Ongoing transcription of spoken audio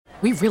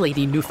We really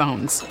need new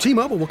phones.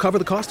 T-Mobile will cover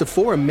the cost of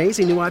 4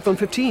 amazing new iPhone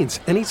 15s,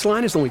 and each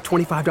line is only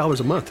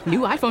 $25 a month. New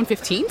iPhone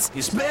 15s?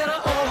 It's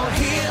better over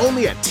here.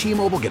 Only at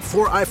T-Mobile, get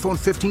 4 iPhone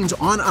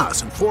 15s on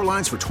us and 4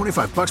 lines for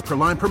 $25 per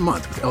line per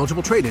month with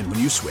eligible trade-in when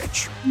you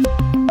switch.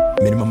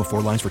 Minimum of 4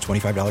 lines for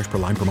 $25 per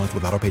line per month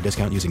with autopay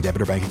discount using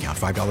debit or bank account.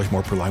 $5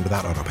 more per line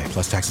without autopay,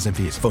 plus taxes and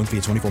fees. Phone fee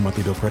at 24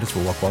 monthly bill credits for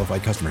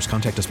well-qualified customers.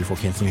 Contact us before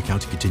canceling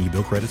account to continue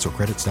bill credits or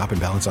credit stop and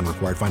balance on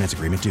required finance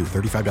agreement due.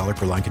 $35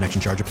 per line connection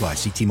charge applies.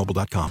 See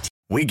T-Mobile.com.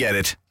 We get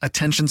it.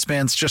 Attention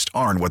spans just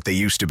aren't what they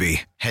used to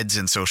be. Heads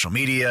in social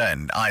media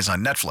and eyes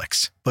on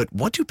Netflix. But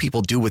what do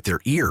people do with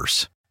their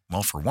ears?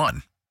 Well, for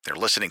one, they're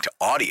listening to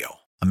audio.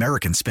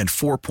 Americans spend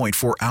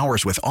 4.4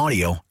 hours with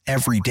audio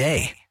every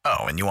day.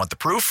 Oh, and you want the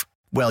proof?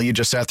 Well, you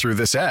just sat through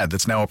this ad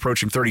that's now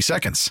approaching 30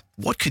 seconds.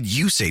 What could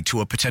you say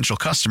to a potential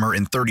customer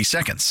in 30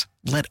 seconds?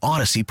 Let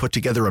Odyssey put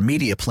together a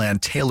media plan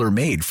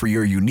tailor-made for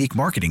your unique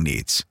marketing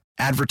needs.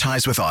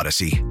 Advertise with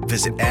Odyssey.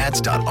 Visit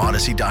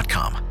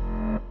ads.odyssey.com.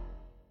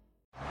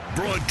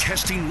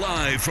 Broadcasting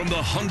live from the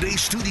Hyundai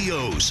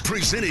Studios,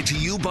 presented to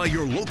you by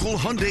your local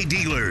Hyundai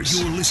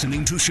dealers. You're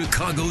listening to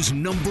Chicago's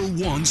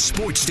 #1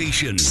 sports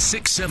station.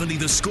 670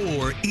 The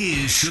Score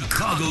is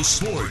Chicago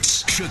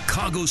Sports.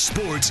 Chicago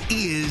Sports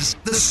is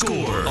The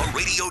Score. A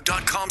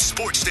radio.com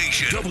sports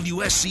station.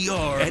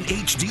 WSCR and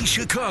HD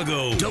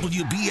Chicago.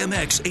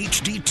 WBMX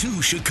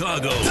HD2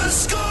 Chicago. The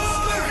Score!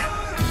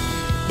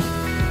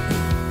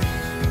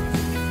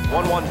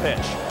 1-1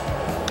 pitch.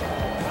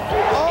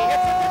 Oh!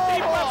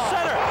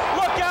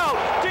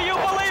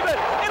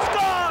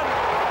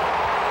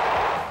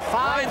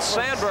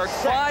 Sandberg,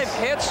 5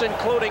 hits,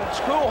 including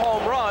 2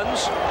 home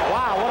runs.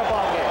 Wow, what a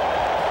ball game.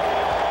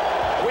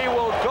 We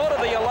will go to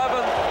the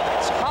 11th,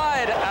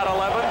 tied at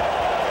 11.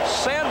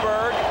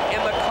 Sandberg,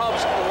 in the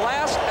Cubs'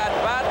 last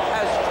at-bat,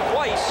 has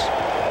twice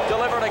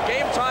delivered a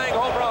game-tying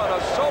home run,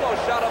 a solo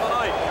shot of the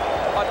night,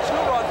 a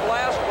 2-run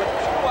blast with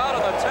 2 out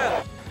of the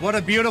 10th. What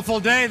a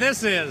beautiful day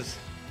this is.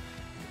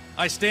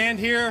 I stand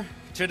here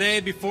today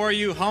before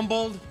you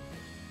humbled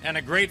and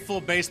a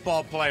grateful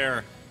baseball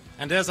player.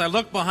 And as I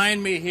look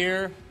behind me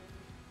here,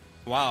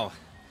 wow,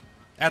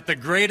 at the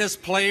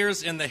greatest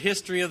players in the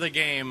history of the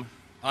game,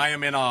 I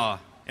am in awe.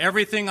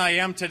 Everything I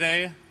am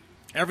today,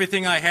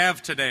 everything I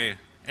have today,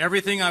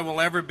 everything I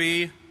will ever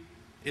be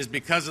is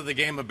because of the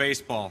game of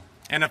baseball.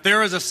 And if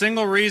there is a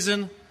single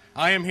reason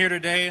I am here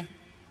today,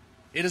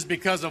 it is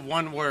because of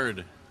one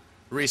word: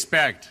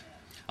 respect.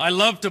 I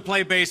love to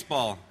play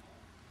baseball.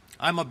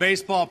 I'm a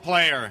baseball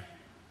player.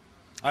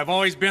 I've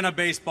always been a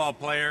baseball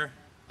player.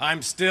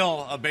 I'm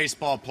still a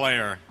baseball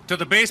player. To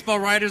the Baseball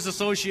Writers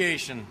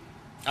Association,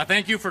 I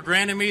thank you for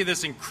granting me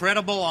this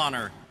incredible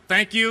honor.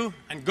 Thank you,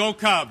 and go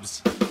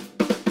Cubs.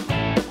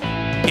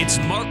 It's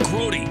Mark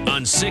Grody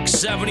on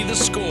 670 The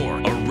Score,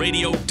 a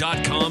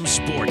radio.com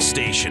sports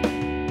station.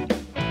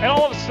 And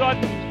all of a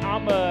sudden,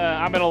 I'm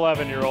an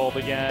 11-year-old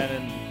again,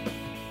 and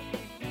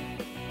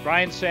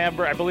Ryne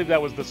Sandberg, I believe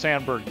that was the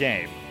Sandberg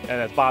game, and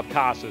that's Bob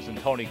Costas and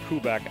Tony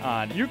Kubek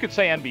on, you could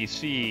say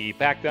NBC.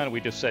 Back then, we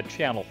just said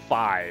Channel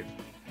 5.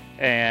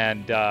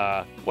 And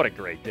what a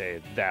great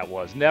day that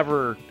was.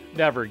 Never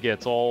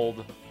gets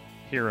old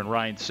hearing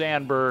Ryne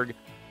Sandberg.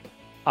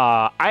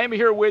 I am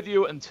here with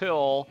you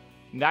until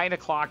 9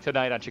 o'clock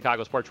tonight on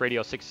Chicago Sports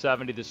Radio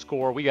 670 The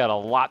Score. We got a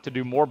lot to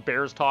do. More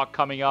Bears talk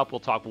coming up. We'll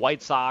talk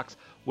White Sox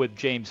with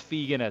James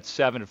Fegan at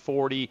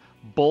 7:40.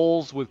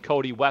 Bulls with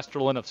Cody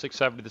Westerlund of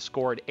 670 The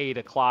Score at 8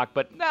 o'clock.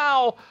 But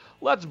now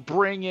let's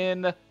bring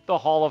in the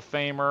Hall of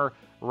Famer,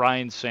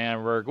 Ryne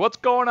Sandberg. What's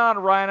going on,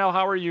 Rhino?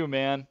 How are you,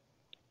 man?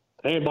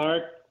 Hey,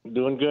 Mark.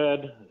 Doing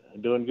good.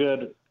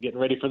 Getting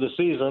ready for the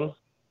season.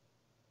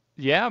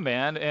 Yeah,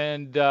 man.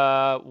 And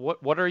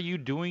what are you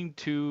doing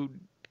to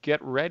get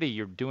ready?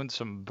 You're doing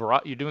some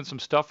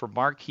stuff for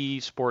Marquee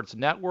Sports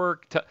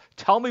Network.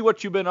 Tell me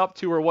what you've been up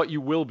to or what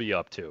you will be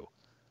up to.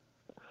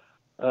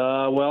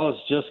 Well,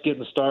 it's just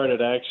getting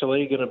started,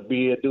 actually. Going to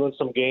be doing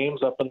some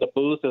games up in the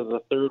booth as a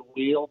third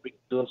wheel. Be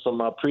doing some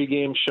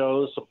pregame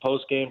shows, some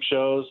postgame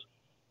shows,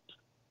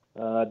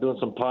 doing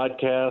some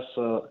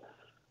podcasts.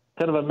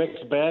 Kind of a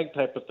mixed bag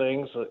type of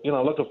things.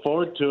 Looking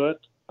forward to it.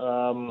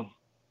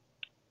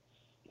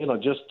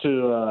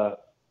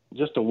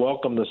 Just to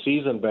welcome the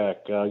season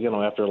back.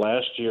 After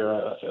last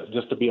year,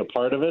 just to be a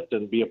part of it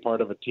and be a part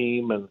of a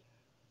team and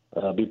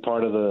be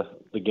part of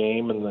the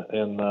game and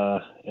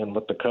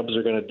what the Cubs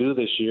are going to do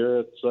this year.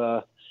 It's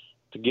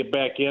to get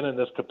back in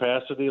this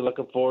capacity.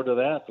 Looking forward to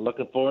that.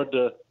 Looking forward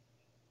to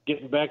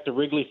getting back to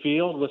Wrigley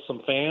Field with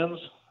some fans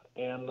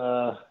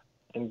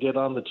and get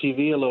on the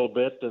TV a little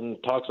bit and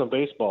talk some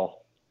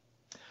baseball.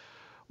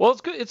 Well,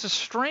 it's good. It's a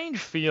strange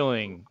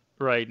feeling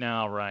right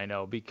now,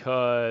 Rhino,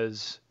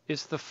 because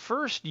it's the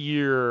first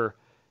year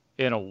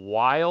in a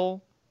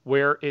while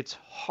where it's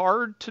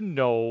hard to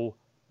know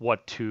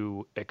what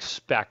to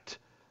expect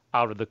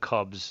out of the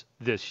Cubs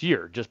this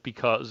year, just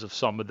because of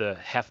some of the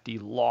hefty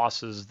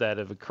losses that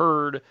have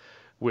occurred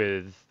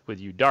with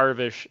Yu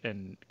Darvish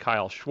and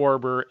Kyle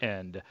Schwarber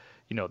and,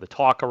 the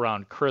talk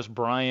around Chris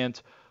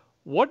Bryant.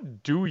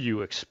 What do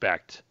you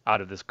expect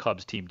out of this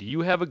Cubs team? Do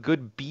you have a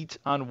good beat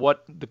on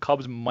what the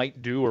Cubs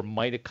might do or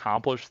might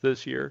accomplish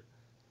this year?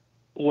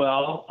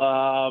 Well,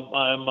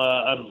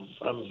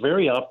 I'm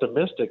very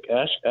optimistic.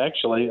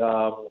 Actually,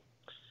 I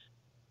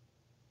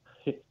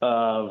think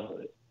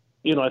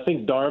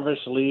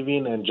Darvish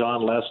leaving and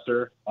John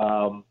Lester.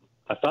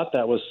 I thought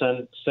that was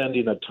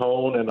sending a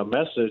tone and a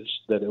message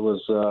that it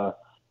was.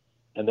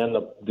 And then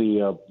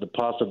the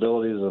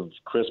possibilities of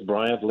Chris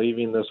Bryant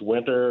leaving this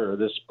winter or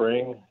this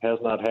spring has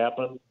not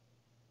happened.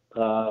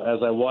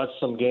 As I watch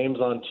some games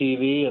on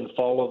TV and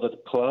follow the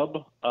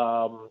club,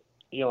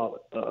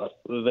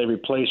 they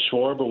replaced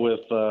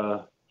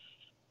Schwarber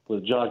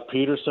with Jock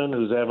Peterson,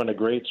 who's having a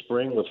great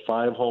spring with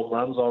 5 home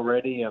runs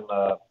already, and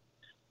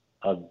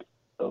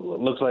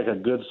looks like a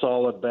good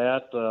solid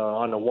bat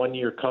on a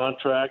 1-year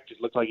contract. It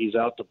looks like he's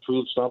out to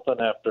prove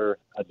something after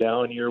a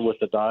down year with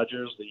the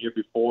Dodgers the year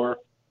before.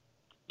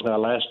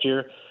 Last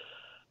year,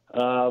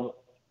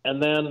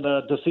 and then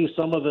to see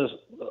some of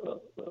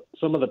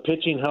the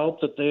pitching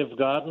help that they've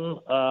gotten,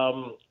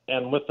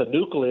 and with the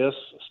nucleus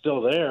still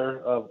there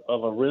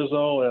of a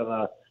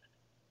Rizzo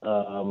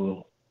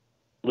and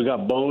we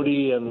got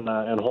Bodie and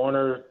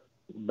Horner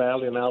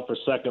battling out for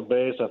second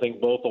base. I think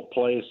both will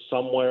play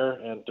somewhere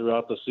and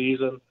throughout the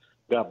season.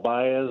 You got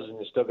Baez and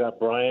you still got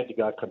Bryant. You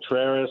got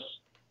Contreras.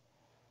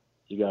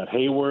 You got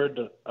Hayward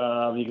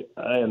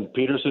and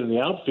Peterson in the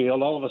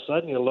outfield. All of a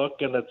sudden, you look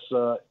and it's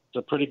a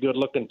pretty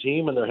good-looking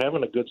team, and they're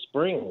having a good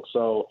spring.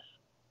 So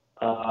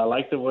I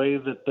like the way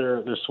that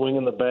they're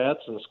swinging the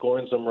bats and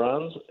scoring some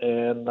runs,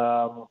 and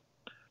so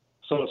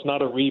it's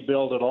not a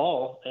rebuild at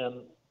all.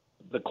 And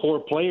the core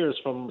players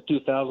from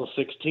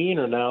 2016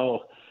 are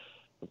now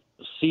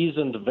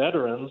seasoned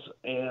veterans,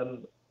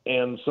 and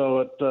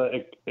so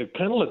it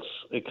kind of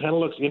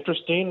looks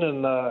interesting,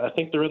 and I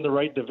think they're in the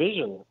right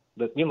division.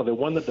 That they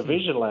won the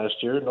division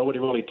last year. Nobody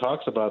really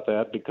talks about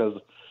that because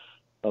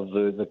of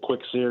the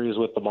quick series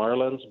with the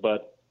Marlins.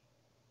 But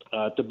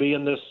to be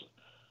in this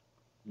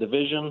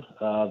division,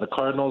 the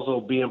Cardinals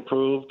will be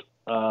improved.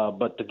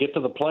 But to get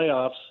to the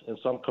playoffs in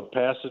some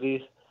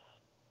capacity,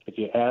 if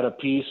you add a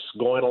piece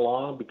going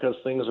along because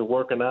things are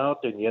working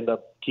out and you end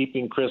up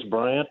keeping Chris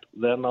Bryant,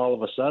 then all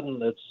of a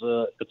sudden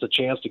it's a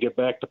chance to get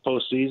back to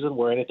postseason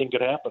where anything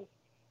could happen.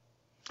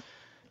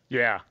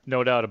 Yeah,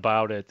 no doubt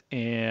about it.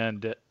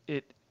 And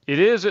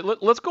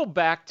let's go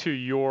back to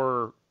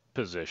your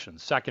position,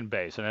 second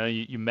base. And I know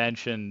you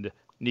mentioned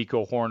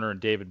Nico Hoerner and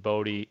David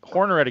Bote.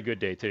 Hoerner had a good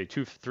day today,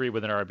 2 for 3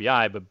 with an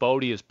RBI, but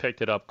Bote has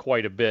picked it up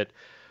quite a bit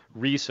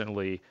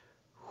recently.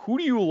 Who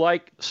do you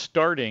like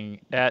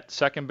starting at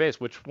second base?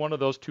 Which one of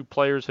those 2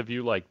 players have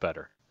you liked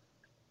better?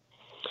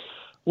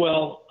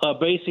 Well,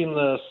 basing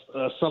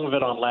some of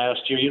it on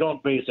last year, you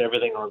don't base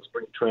everything on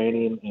spring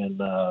training and,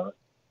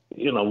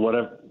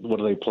 what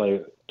do they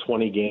play,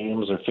 20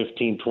 games or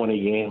 15,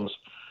 20 games?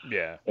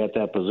 Yeah. At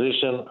that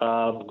position.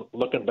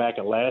 Looking back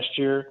at last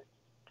year,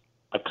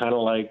 I kind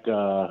of like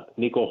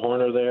Nico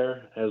Hoerner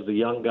there as the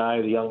young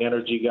guy, the young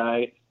energy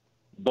guy.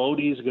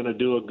 Bodie's going to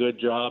do a good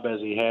job as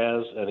he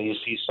has, and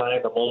he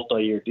signed a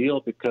multi-year deal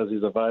because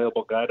he's a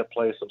valuable guy to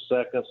play some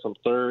second, some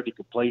third. He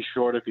can play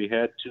short if he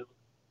had to.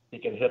 He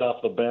can hit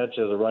off the bench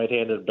as a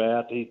right-handed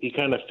bat. He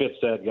kind of fits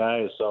that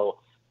guy. So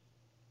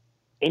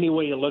any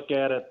way you look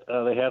at it,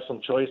 they have some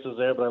choices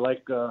there, but I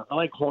like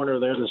Hoerner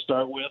there to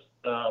start with.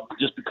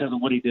 Just because of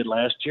what he did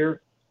last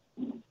year.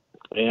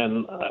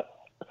 And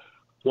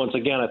once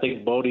again, I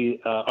think Bote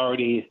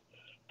already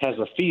has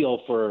a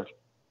feel for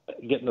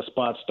getting a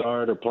spot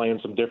start or playing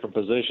some different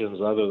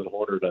positions other than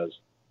Hoerner does.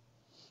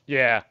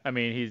 Yeah, I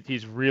mean,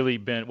 he's really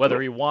been,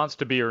 whether he wants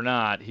to be or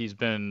not, he's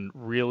been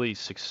really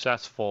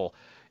successful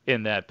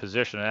in that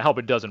position. And I hope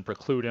it doesn't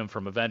preclude him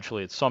from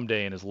eventually at some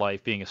day in his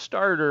life being a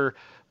starter,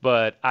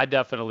 but I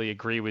definitely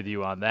agree with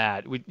you on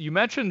that. You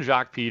mentioned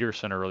Jock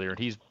Peterson earlier, and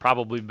he's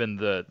probably been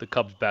the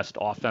Cubs' best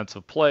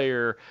offensive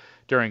player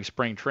during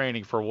spring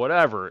training for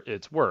whatever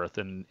it's worth,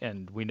 and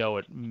we know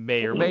it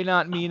may or may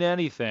not mean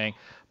anything,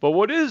 but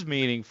what is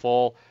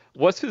meaningful,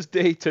 what's his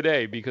day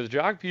today? Because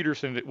Jock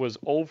Peterson was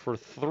 0 for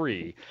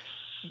 3,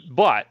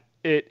 but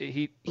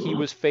he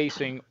was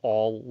facing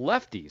all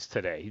lefties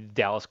today.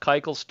 Dallas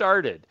Keuchel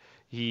started.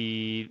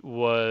 He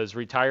was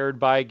retired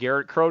by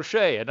Garrett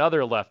Crochet,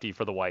 another lefty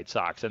for the White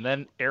Sox, and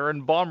then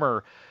Aaron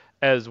Bummer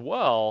as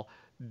well.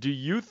 Do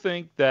you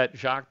think that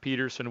Jock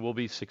Peterson will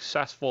be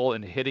successful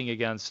in hitting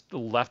against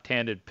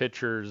left-handed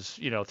pitchers,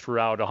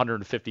 throughout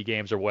 150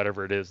 games or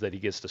whatever it is that he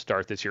gets to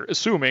start this year,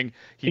 assuming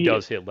he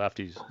does hit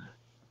lefties?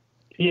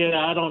 Yeah,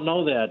 I don't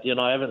know that.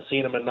 I haven't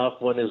seen him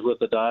enough when he's with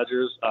the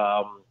Dodgers.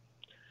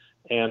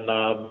 And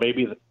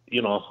maybe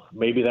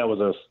that was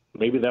a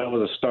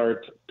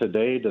start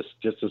today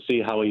just to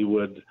see how he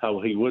would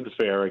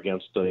fare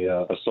against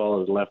a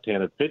solid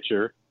left-handed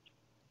pitcher.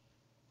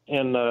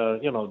 And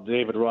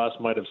David Ross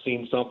might have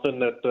seen something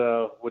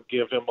that would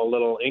give him a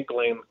little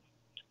inkling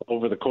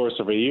over the course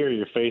of a year.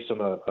 You're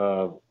facing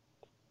a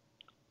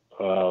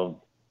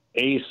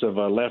ace of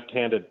a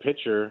left-handed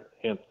pitcher,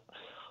 and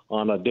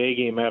on a day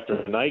game after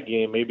a night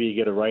game, maybe you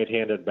get a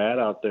right-handed bat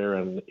out there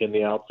and in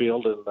the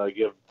outfield and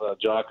give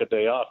Jock a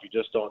day off. You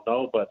just don't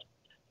know, but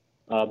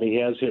he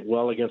has hit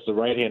well against the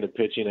right-handed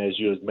pitching, as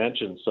you had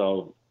mentioned.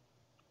 So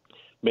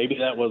maybe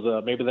that was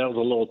a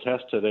little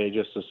test today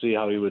just to see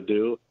how he would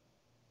do.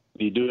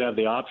 You do have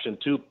the option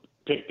to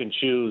pick and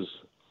choose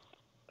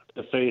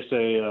to face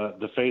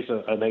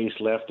an ace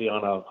lefty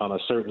on a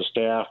certain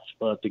staff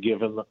to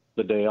give him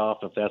the day off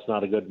if that's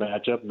not a good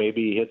matchup.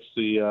 Maybe he hits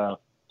the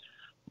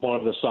one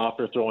of the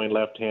softer throwing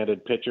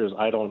left-handed pitchers.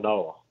 I don't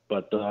know,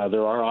 but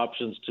there are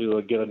options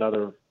to get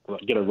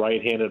a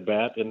right-handed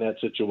bat in that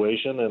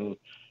situation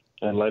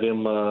and let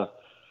him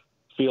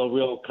feel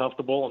real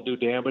comfortable and do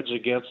damage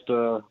against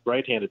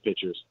right-handed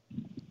pitchers.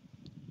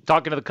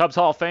 Talking to the Cubs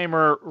Hall of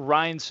Famer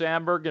Ryne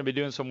Sandberg, going to be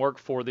doing some work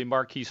for the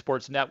Marquee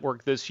Sports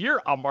Network this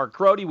year. I'm Mark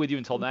Grody with you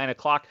until 9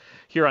 o'clock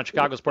here on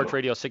Chicago Sports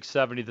Radio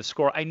 670 The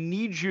Score. I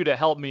need you to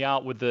help me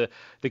out with the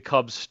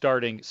Cubs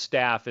starting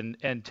staff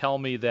and tell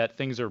me that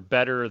things are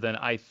better than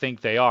I think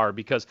they are,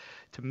 because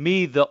to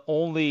me the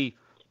only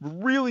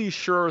really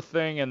sure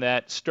thing in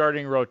that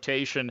starting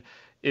rotation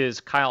is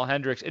Kyle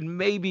Hendricks and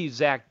maybe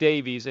Zach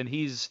Davies, and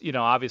he's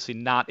obviously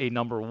not a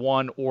number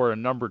one or a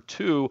number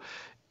two.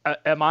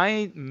 Am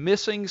I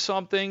missing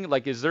something?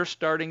 Like, is their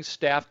starting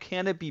staff,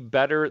 can it be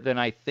better than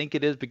I think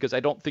it is? Because I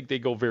don't think they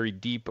go very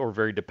deep or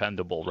very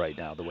dependable right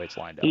now, the way it's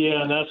lined up.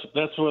 Yeah, and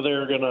that's where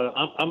they're gonna.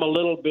 I'm a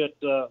little bit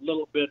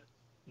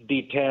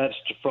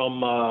detached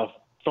from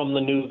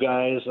the new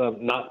guys.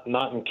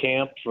 Not in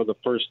camp for the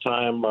first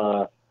time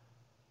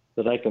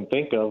that I can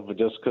think of,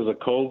 just because of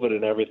COVID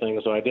and everything.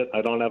 So I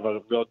don't have a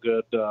real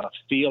good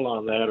feel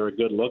on that or a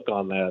good look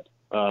on that.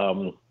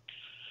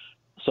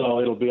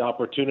 So it'll be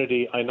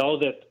opportunity. I know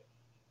that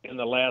in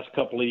the last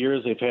couple of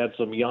years they've had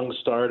some young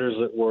starters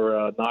that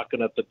were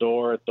knocking at the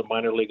door at the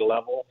minor league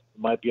level.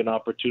 It might be an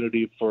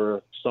opportunity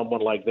for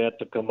someone like that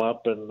to come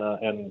up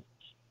and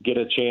get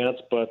a chance.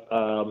 But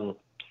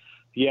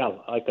yeah,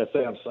 like I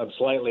said, I'm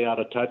slightly out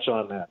of touch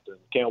on that.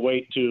 Can't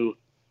wait to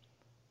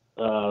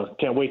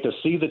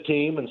see the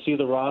team and see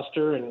the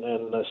roster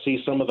and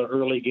see some of the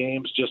early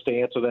games just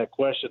to answer that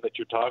question that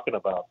you're talking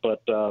about.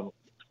 But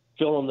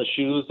filling the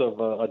shoes of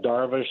a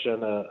Darvish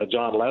and a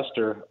John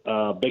Lester,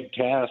 big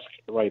task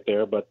right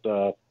there. But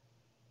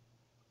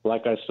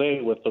like I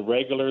say, with the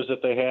regulars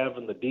that they have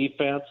in the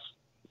defense,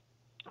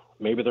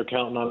 maybe they're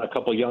counting on a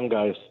couple young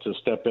guys to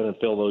step in and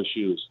fill those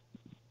shoes.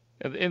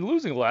 And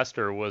losing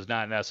Lester was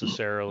not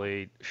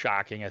necessarily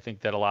shocking. I think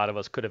that a lot of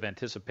us could have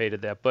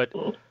anticipated that. But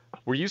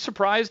were you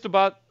surprised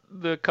about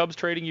the Cubs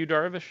trading Yu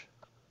Darvish?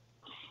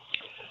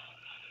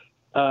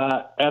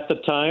 At the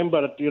time,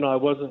 but I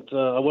wasn't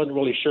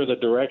really sure the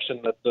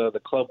direction that the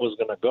club was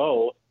going to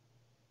go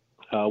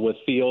with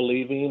Theo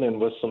leaving and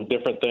with some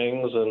different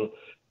things and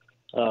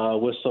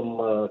with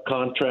some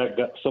contract.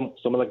 Some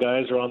of the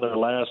guys are on their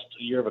last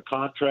year of a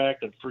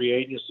contract and free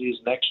agencies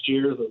next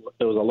year.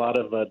 There was a lot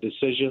of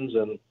decisions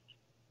and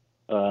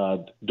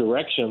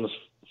directions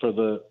for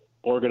the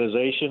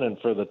organization and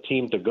for the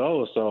team to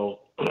go. So,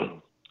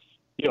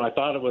 I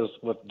thought it was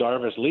with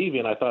Darvish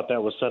leaving. I thought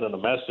that was sending a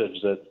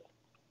message that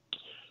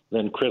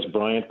then Chris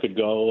Bryant could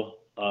go.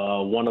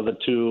 One of the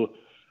two,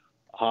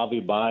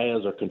 Javi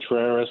Baez or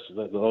Contreras,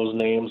 those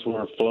names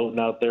were floating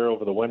out there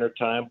over the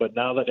wintertime. But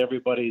now that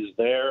everybody's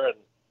there and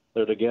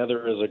they're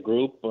together as a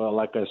group,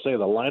 like I say,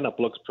 the lineup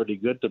looks pretty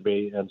good to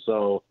me. And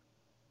so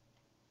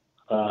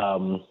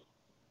now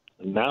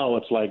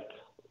it's like,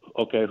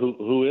 okay,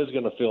 who is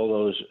going to fill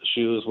those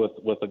shoes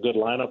with a good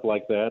lineup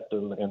like that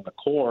and the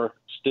core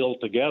still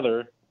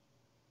together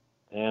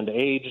and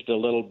aged a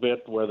little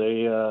bit where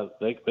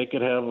they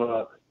could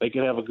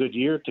have a good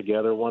year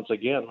together once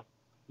again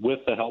with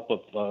the help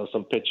of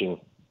some pitching.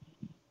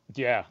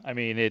 Yeah, I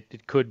mean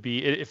it could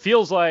be. It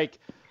feels like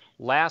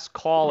last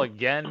call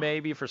again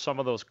maybe for some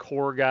of those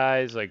core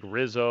guys like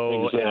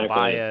Rizzo and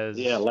Baez.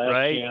 Yeah,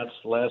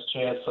 last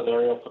chance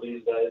scenario for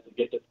these guys to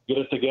get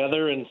it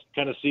together and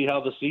kind of see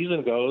how the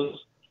season goes.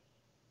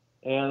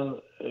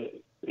 And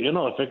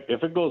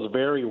if it goes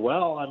very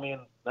well, I mean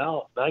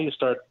now you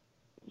start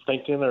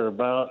thinking or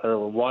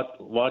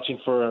watching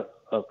for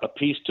a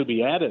piece to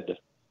be added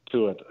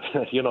to it,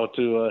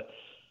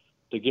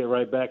 to get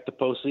right back to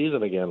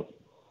postseason again.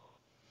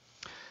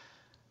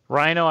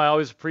 Rhino, I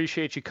always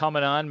appreciate you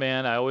coming on,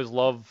 man. I always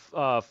love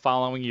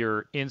following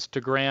your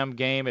Instagram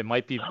game. It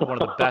might be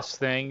one of the best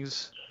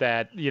things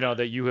that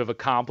you have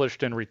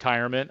accomplished in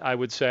retirement, I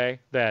would say.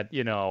 That,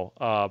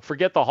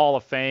 forget the Hall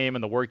of Fame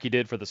and the work you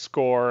did for the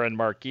Score and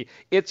Marquee.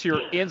 It's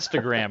your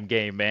Instagram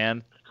game,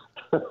 man.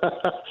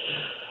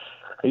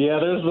 Yeah,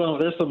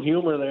 there's some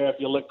humor there if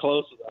you look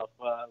close enough.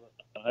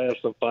 I have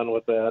some fun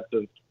with that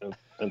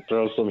and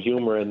throw some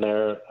humor in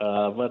there.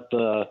 But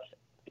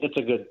it's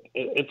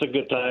a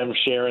good time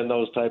sharing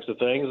those types of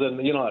things. And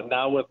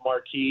now with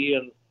Marquee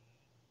and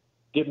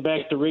getting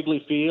back to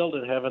Wrigley Field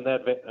and having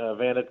that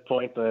vantage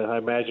point, I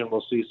imagine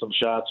we'll see some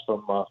shots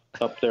from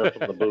up there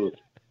from the booth.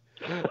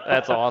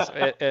 That's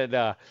awesome.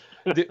 And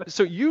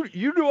So you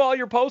do all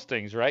your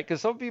postings, right?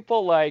 Because some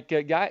people like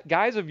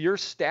guys of your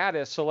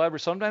status,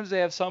 celebrities, sometimes they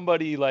have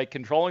somebody like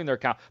controlling their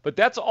account, but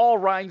that's all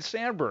Ryne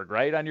Sandberg,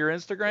 right, on your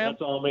Instagram?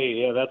 That's all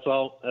me. Yeah, that's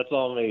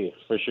all me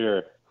for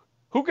sure.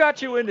 Who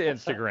got you into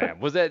Instagram?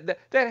 Was that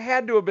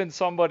had to have been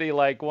somebody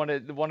like one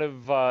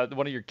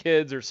of your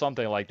kids or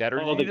something like that, or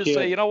did you just kids.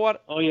 say, you know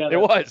what? Oh yeah, it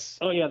was.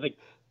 Oh yeah,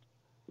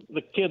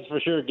 the kids for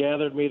sure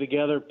gathered me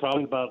together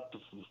probably about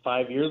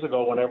 5 years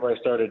ago. Whenever I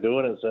started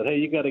doing it, and said, "Hey,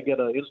 you got to get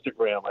an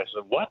Instagram." I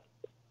said, "What?"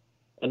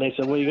 And they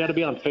said, "Well, you got to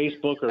be on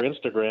Facebook or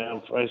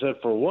Instagram." I said,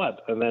 "For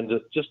what?" And then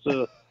just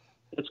to,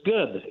 it's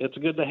good. It's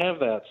good to have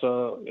that.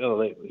 So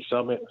they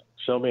showed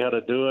me how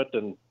to do it,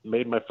 and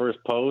made my first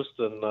post,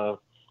 and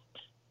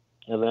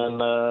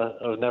then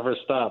I've never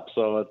stopped.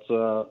 So it's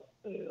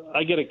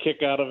I get a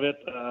kick out of it.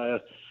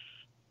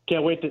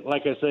 Can't wait to,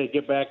 like I say,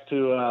 get back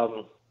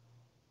to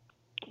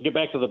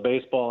the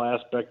baseball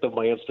aspect of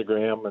my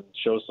Instagram and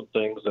show some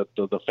things that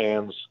the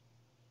fans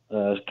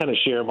kind of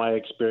share my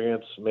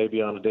experience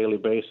maybe on a daily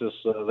basis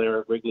there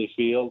at Wrigley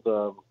Field,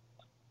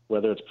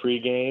 whether it's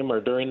pregame or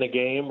during the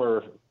game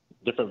or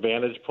different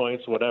vantage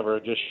points, whatever.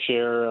 Just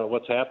share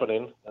what's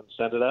happening and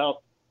send it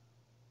out.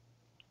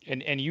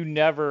 And you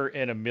never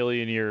in a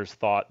million years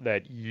thought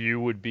that you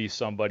would be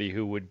somebody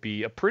who would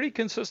be a pretty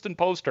consistent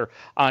poster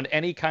on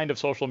any kind of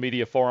social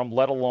media forum,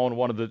 let alone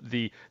one of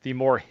the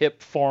more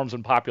hip forms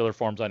and popular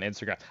forms on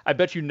Instagram. I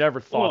bet you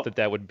never thought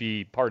that would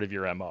be part of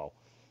your MO.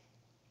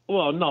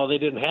 Well, no, they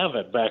didn't have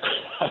it back.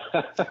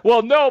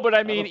 Well, no, but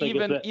I mean,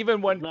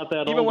 even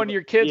when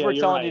your kids were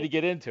telling you to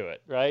get into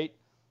it, right?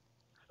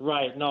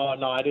 Right. No,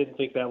 I didn't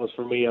think that was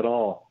for me at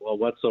all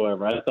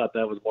whatsoever. I thought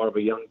that was more of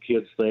a young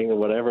kids thing or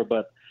whatever,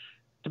 but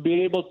to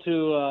be able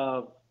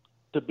to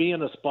be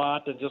in a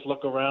spot and just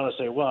look around and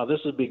say, wow,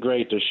 this would be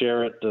great to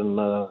share it and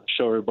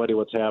show everybody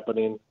what's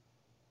happening.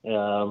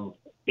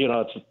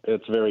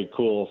 It's very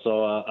cool.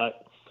 So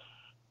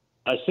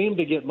I seem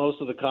to get most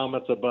of the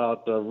comments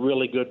about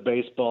really good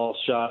baseball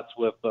shots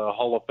with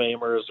Hall of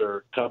Famers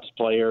or Cubs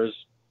players,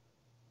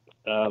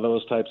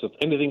 those types of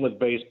anything with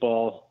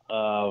baseball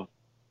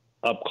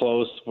up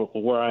close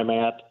where I'm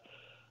at.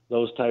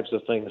 Those types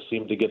of things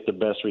seem to get the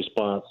best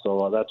response.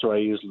 So that's where I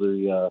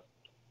usually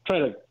try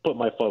to put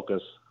my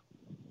focus.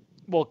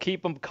 Well,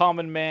 keep them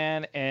coming,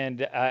 man,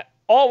 and I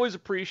always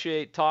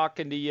appreciate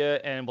talking to you,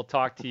 and we'll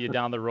talk to you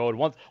down the road.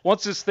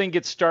 Once this thing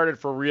gets started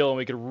for real and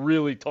we can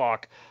really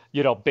talk,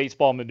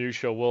 baseball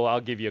minutia,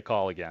 I'll give you a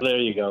call again. There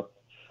you go.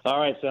 All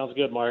right, sounds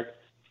good, Mark.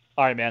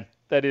 All right, man.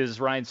 That is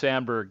Ryne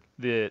Sandberg,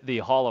 the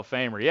Hall of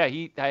Famer. Yeah,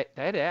 I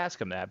had to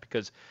ask him that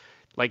because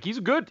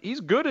he's good at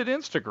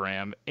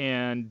Instagram,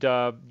 and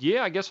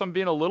I guess I'm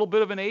being a little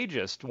bit of an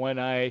ageist when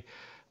I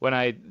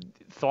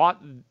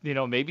thought,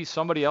 maybe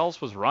somebody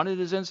else was running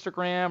his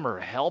Instagram or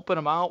helping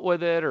him out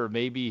with it, or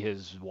maybe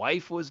his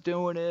wife was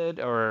doing it,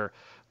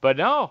 but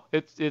no,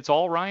 it's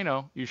all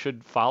Rhino. You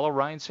should follow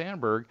Ryne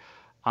Sandberg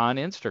on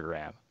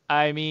Instagram.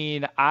 I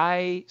mean,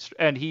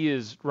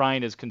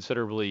 Ryne is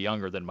considerably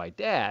younger than my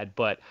dad,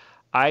 but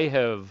I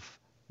have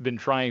been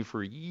trying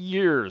for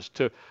years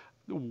to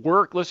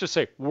work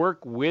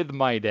with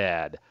my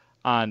dad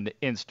on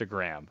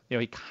Instagram.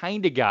 He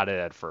kind of got it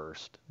at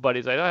first, but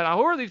he's like, now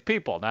who are these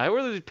people? Who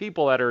are these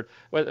people that are,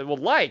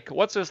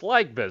 what's this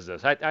like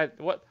business?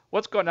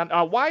 What's going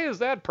on? Why is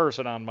that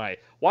person on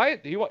why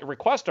do you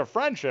request a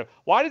friendship?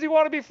 Why does he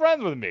want to be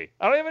friends with me?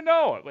 I don't even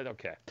know it. But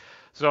okay.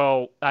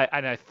 So,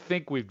 I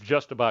think we've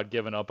just about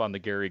given up on the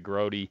Gary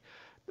Grody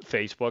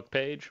Facebook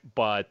page,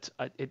 but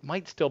it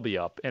might still be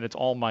up, and it's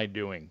all my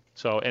doing.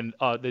 So, and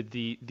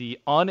the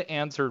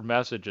unanswered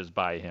messages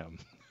by him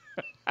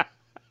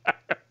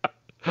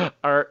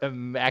are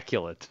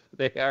immaculate.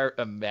 They are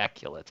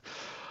immaculate.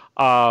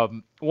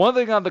 One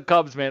thing on the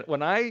Cubs, man,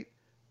 when I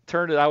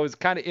turned it, I was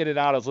kind of in and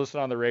out. I was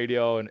listening on the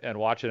radio and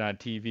watching on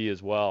TV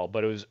as well,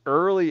 but it was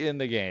early in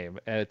the game,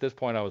 and at this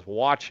point I was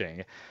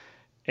watching,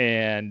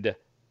 and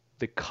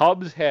the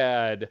Cubs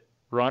had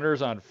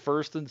runners on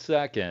first and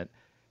second,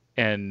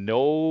 and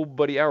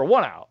nobody ever,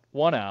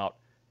 one out.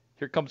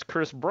 Here comes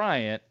Chris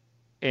Bryant,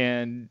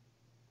 and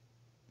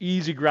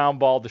easy ground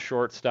ball to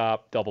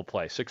shortstop, double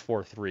play,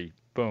 6-4-3,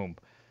 boom.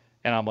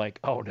 And I'm like,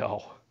 oh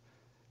no,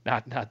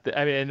 not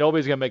I mean,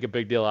 nobody's gonna make a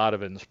big deal out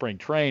of it in spring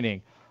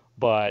training,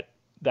 but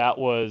that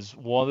was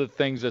one of the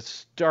things that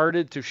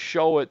started to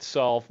show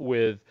itself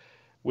with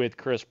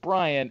Chris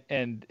Bryant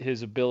and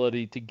his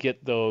ability to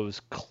get those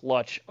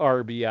clutch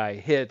RBI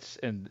hits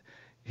and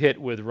hit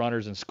with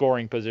runners in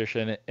scoring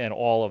position and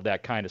all of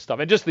that kind of stuff,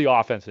 and just the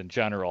offense in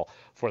general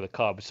for the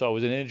Cubs. So it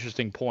was an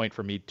interesting point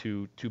for me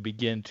to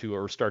begin to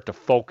or start to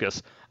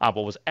focus on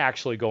what was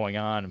actually going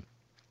on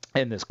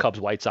in this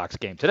Cubs-White Sox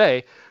game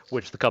today,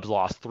 which the Cubs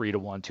lost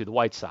 3-1 to the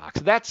White Sox.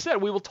 That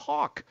said, we will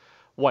talk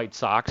White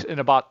Sox in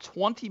about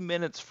 20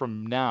 minutes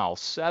from now,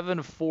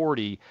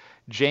 7:40.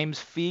 James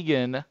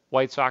Fegan,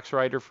 White Sox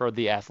writer for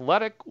The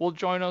Athletic, will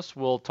join us.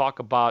 We'll talk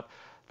about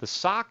the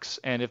Sox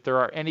and if there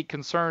are any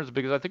concerns,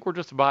 because I think we're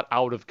just about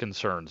out of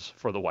concerns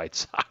for the White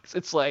Sox.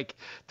 It's like,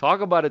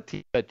 talk about a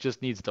team that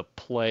just needs to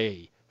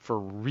play for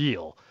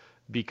real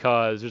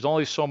because there's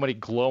only so many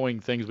glowing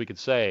things we could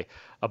say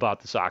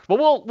about the Sox. But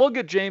we'll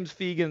get James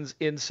Fegan's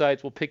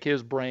insights. We'll pick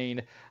his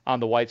brain on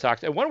the White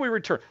Sox. And when we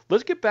return,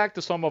 let's get back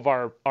to some of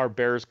our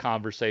Bears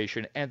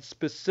conversation and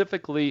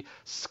specifically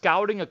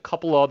scouting a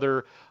couple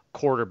other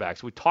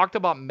quarterbacks. We talked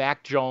about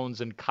Mac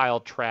Jones and Kyle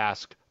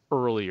Trask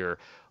earlier.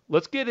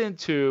 Let's get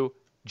into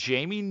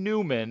Jamie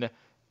Newman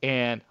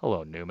and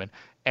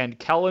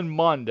Kellen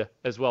Mond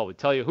as well. We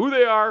tell you who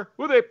they are,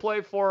 who they play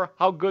for,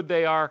 how good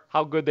they are,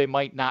 how good they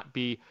might not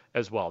be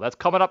as well. That's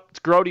coming up. It's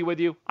Grody with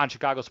you on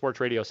Chicago Sports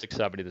Radio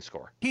 670 The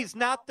Score. He's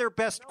not their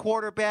best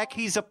quarterback.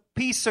 He's a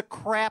piece of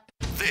crap.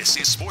 This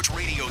is Sports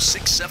Radio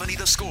 670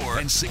 The Score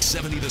and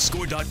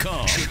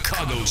 670thescore.com,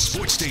 Chicago's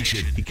sports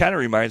station. He kind of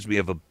reminds me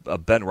of a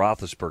Ben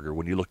Roethlisberger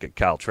when you look at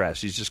Kyle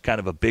Trask. He's just kind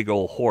of a big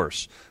old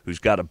horse who's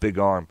got a big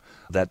arm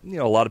that,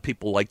 a lot of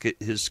people like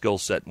his skill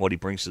set and what he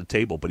brings to the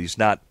table, but he's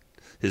not.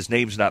 His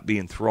name's not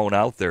being thrown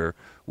out there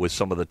with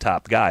some of the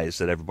top guys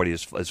that everybody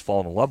has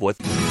fallen in love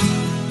with.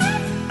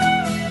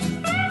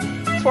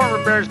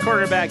 Former Bears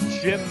quarterback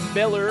Jim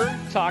Miller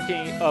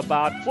talking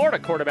about Florida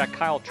quarterback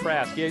Kyle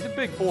Trask. Yeah, he's a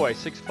big boy,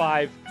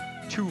 6'5",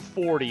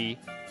 240.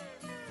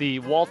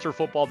 The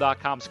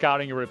WalterFootball.com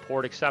scouting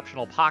report,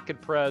 exceptional pocket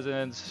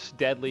presence,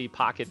 deadly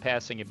pocket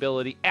passing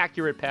ability,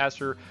 accurate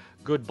passer,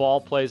 good ball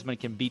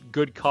placement, can beat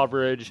good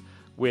coverage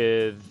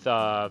with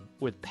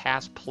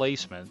pass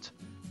placement.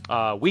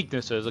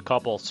 Weaknesses, a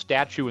couple,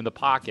 statue in the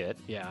pocket,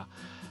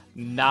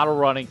 not a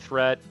running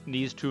threat,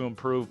 needs to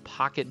improve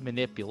pocket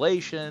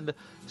manipulation,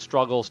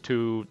 struggles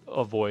to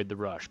avoid the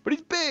rush. But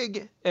he's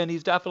big, and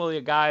he's definitely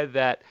a guy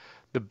that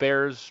the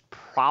Bears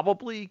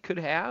probably could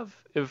have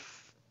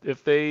if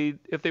they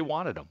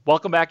wanted him.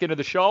 Welcome back into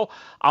the show.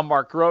 I'm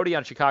Mark Grody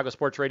on Chicago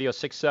Sports Radio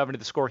 670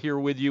 The Score, here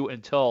with you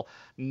until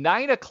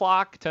 9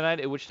 o'clock tonight,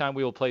 at which time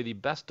we will play the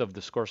best of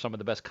The Score, some of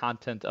the best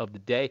content of the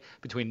day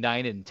between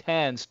 9 and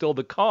 10. Still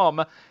to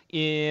come.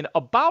 In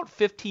about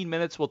 15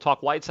 minutes, we'll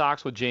talk White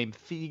Sox with James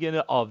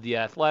Fegan of The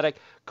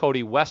Athletic.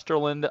 Cody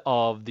Westerland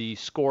of the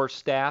Score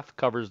staff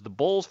covers the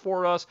Bulls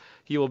for us.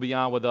 He will be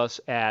on with us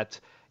at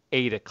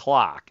 8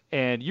 o'clock.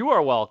 And you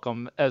are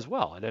welcome as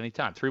well at any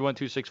time.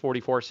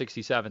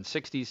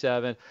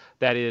 312-644-6767.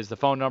 That is the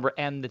phone number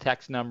and the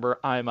text number.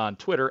 I'm on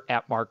Twitter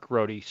at Mark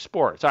Grody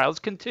Sports. All right, let's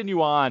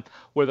continue on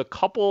with a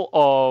couple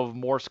of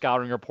more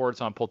scouting reports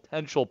on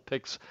potential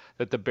picks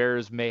that the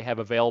Bears may have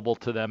available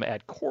to them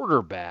at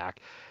quarterback.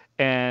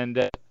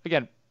 And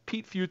again,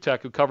 Pete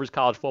Futek, who covers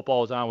college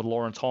football, was on with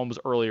Lawrence Holmes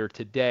earlier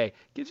today.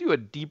 Gives you a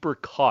deeper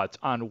cut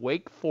on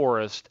Wake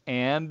Forest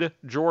and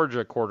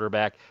Georgia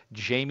quarterback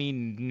Jamie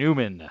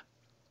Newman.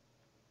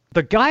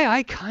 The guy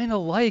I kind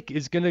of like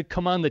is going to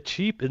come on the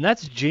cheap, and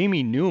that's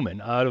Jamie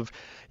Newman.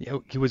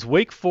 He was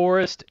Wake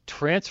Forest,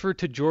 transferred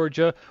to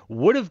Georgia,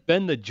 would have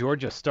been the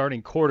Georgia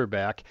starting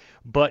quarterback,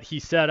 but he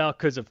sat out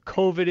because of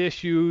COVID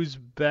issues,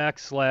 / I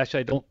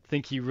don't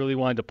think he really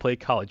wanted to play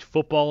college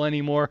football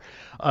anymore.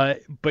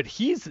 But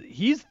he's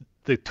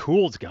the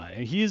tools guy.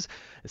 He's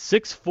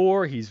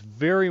 6'4", he's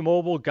very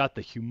mobile, got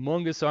the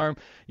humongous arm.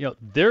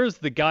 There's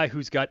the guy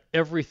who's got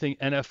everything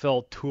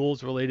NFL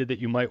tools related that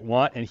you might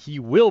want, and he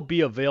will be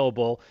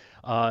available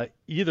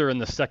either in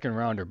the second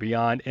round or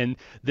beyond. And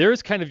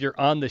there's kind of your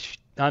on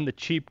the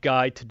cheap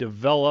guy to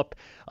develop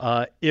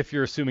if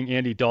you're assuming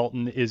Andy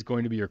Dalton is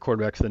going to be your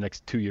quarterback for the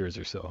next 2 years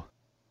or so.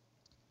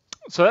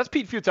 So that's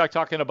Pete Futek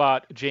talking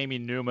about Jamie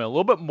Newman. A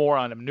little bit more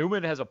on him.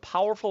 Newman has a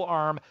powerful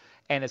arm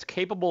and is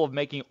capable of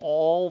making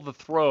all the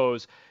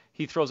throws.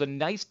 He throws a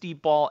nice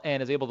deep ball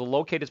and is able to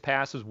locate his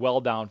passes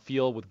well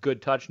downfield with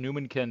good touch.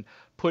 Newman can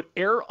put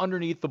air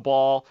underneath the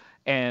ball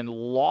and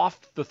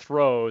loft the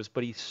throws,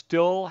 but he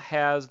still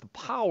has the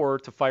power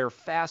to fire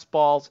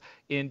fastballs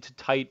into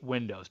tight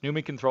windows.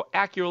 Newman can throw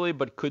accurately,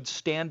 but could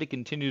stand to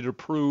continue to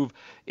improve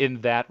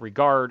in that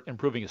regard.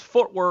 Improving his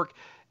footwork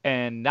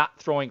and not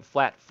throwing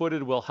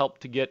flat-footed will help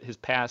to get his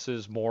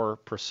passes more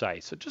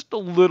precise. So just a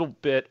little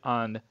bit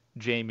on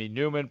Jamie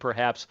Newman,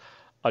 perhaps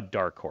a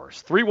dark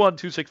horse.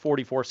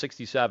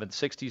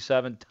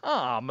 312-644-6767.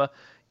 Tom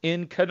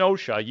in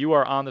Kenosha, you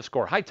are on the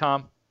Score. Hi,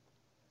 Tom.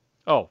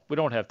 Oh, we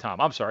don't have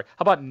Tom. I'm sorry.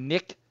 How about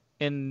Nick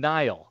and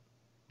Niall?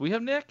 We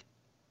have Nick?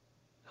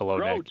 Hello,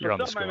 Nick. You're on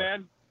the Score. What's up, my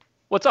man?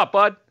 What's up,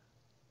 bud?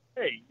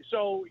 Hey,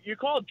 so you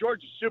called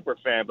George a super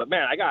fan, but,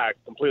 man, I got to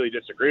completely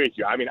disagree with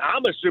you. I mean,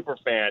 I'm a super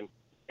fan,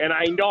 and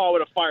I know I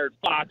would have fired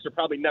Fox or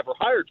probably never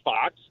hired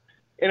Fox.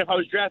 And if I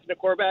was drafting a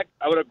quarterback,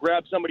 I would have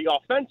grabbed somebody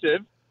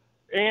offensive,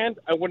 and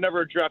I would never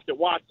have drafted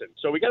Watson.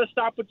 So we got to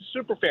stop with the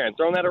super fan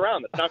throwing that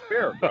around. That's not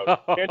fair, bro.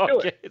 Can't do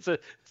it. It's a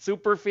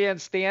super fan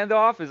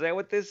standoff. Is that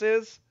what this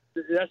is?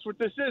 That's what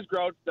this is,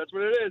 Gro. That's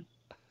what it is.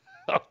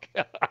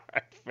 Okay, all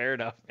right. Fair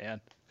enough,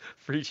 man.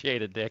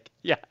 Appreciate it, Dick.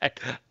 Yeah,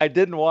 I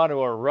didn't want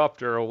to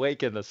erupt or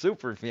awaken the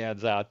super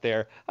fans out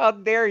there. How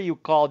dare you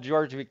call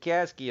George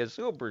McCaskey a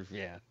super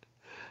fan?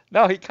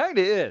 No, he kind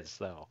of is,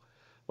 though.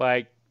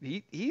 Like,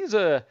 he's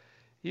a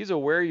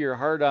wear your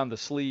heart on the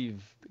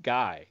sleeve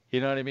guy.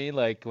 You know what I mean?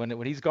 Like when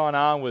he's gone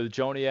on with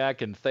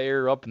Joniak and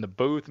Thayer up in the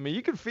booth, I mean,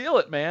 you can feel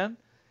it, man.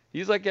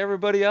 He's like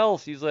everybody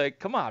else. He's like,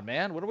 come on,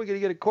 man, when are we going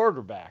to get a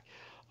quarterback?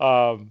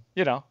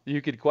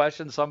 You could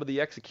question some of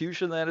the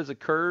execution that has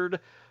occurred,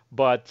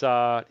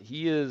 but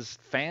he is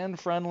fan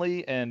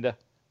friendly, and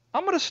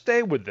I'm going to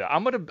stay with that.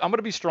 I'm going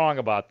to be strong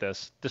about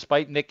this,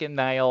 despite Nick and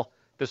Niall,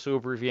 the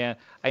super fan.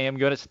 I am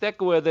going to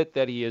stick with it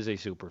that he is a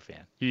super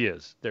fan. He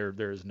is.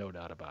 There is no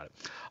doubt about it.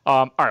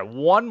 All right,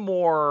 one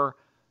more.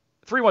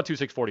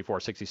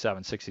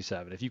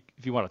 312-644-6767. If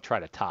you want to try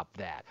to top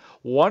that,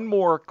 one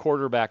more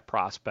quarterback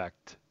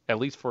prospect, at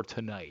least for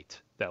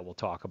tonight, that we'll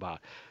talk about.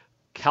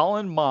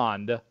 Kellen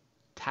Mond,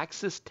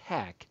 Texas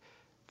Tech.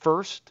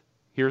 First,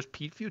 here's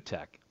Pete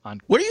Fiutak on.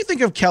 What do you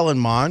think of Kellen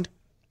Mond?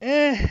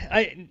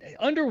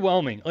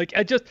 Underwhelming.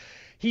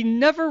 He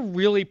never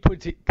really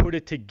put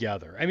it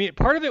together. I mean,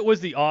 part of it was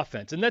the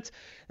offense, and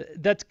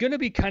that's going to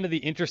be kind of the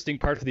interesting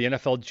part for the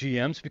NFL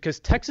GMs, because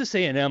Texas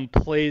A&M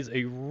plays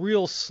a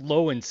real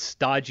slow and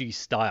stodgy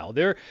style.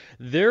 Their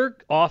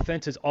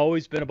offense has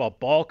always been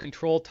about ball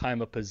control,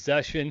 time of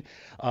possession.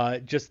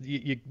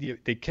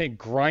 They can't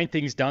grind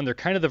things down. They're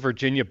kind of the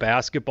Virginia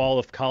basketball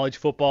of college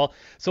football.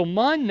 So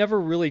Mond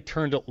never really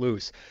turned it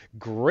loose.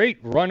 Great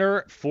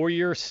runner,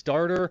 4-year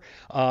starter.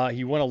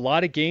 He won a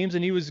lot of games,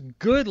 and he was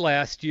good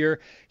last year.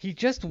 He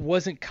just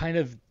wasn't kind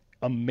of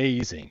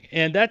amazing,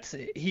 and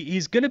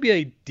he's going to be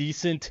a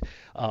decent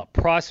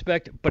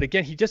prospect, but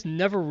again, he just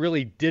never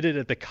really did it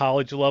at the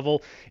college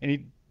level, and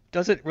he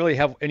doesn't really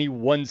have any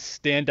one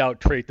standout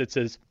trait that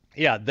says,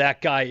 yeah,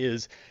 that guy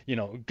is,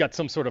 got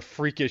some sort of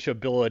freakish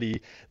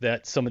ability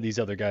that some of these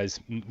other guys,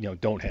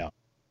 don't have.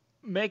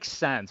 Makes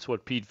sense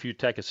what Pete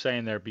Fiutak is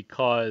saying there,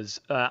 because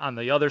on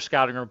the other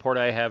scouting report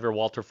I have here,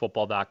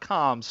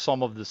 WalterFootball.com,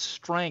 some of the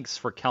strengths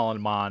for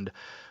Kellen Mond: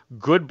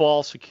 good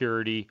ball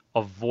security,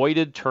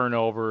 avoided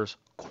turnovers,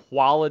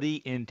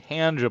 quality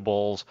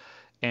intangibles,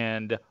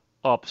 and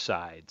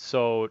upside.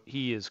 So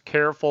he is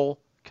careful,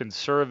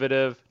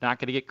 conservative, not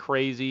going to get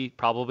crazy,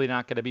 probably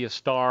not going to be a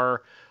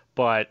star,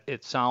 but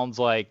it sounds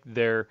like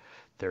there's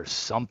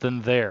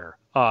something there.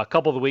 A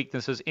couple of the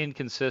weaknesses: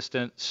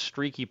 inconsistent,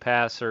 streaky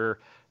passer,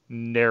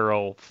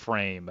 narrow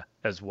frame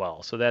as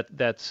well. So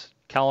that's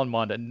Kellen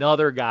Mond,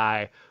 another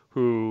guy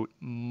who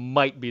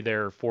might be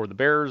there for the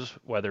Bears,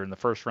 whether in the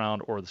first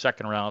round or the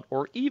second round,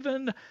 or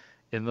even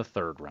in the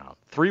third round.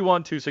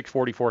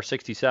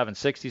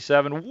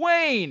 312-644-6767.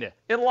 Wayne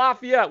in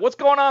Lafayette. What's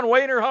going on,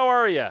 Wayner? How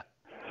are you?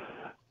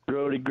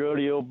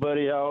 Grody, old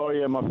buddy. How are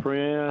you, my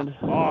friend?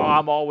 Oh,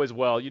 I'm always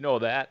well. You know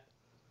that.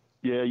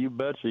 Yeah, you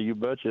betcha,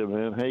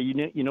 man. Hey,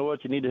 you know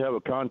what? You need to have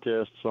a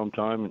contest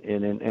sometime,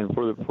 and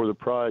for the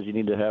prize, you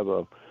need to have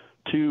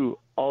 2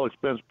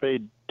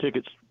 all-expense-paid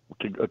tickets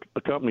to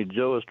accompany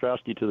Joe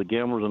Ostrowski to the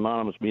Gamblers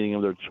Anonymous meeting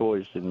of their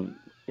choice in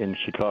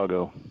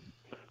Chicago.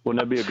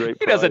 Wouldn't that be a great prize?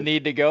 He doesn't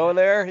need to go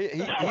there.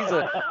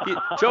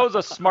 Joe's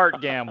a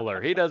smart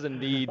gambler. He doesn't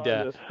need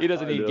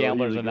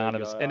Gamblers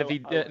Anonymous. And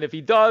if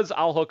he does,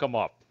 I'll hook him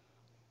up.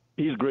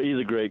 He's great. He's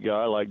a great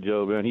guy. I like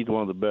Joe, man. He's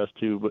one of the best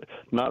too, but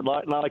not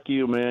like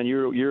you, man.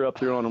 You're up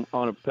there on a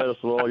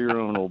pedestal all your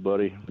own, old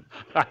buddy.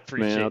 I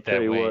appreciate man, I'll that.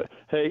 Tell you Wayne.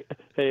 what.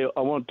 Hey, I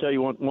want to tell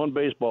you one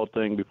baseball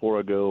thing before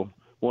I go.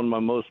 One of my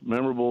most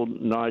memorable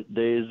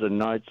days and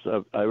nights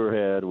I've ever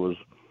had was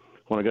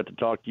when I got to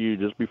talk to you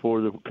just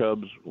before the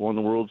Cubs won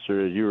the World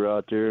Series. You were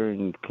out there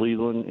in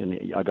Cleveland,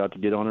 and I got to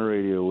get on the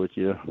radio with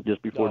you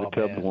just before the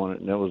Cubs won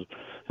it, and that was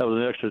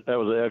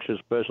an extra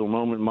special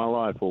moment in my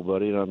life, old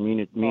buddy. And I mean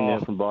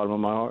that from the bottom of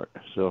my heart.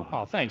 So.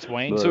 Oh, thanks,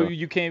 Wayne. So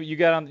you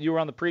were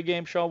on the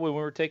pregame show when we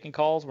were taking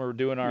calls. We were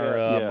doing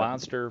our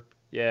Monster.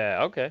 Yeah.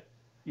 Okay.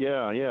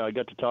 Yeah, I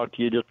got to talk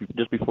to you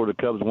just before the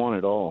Cubs won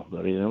it all,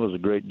 buddy. That was a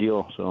great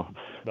deal. So,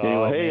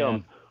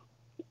 anyway,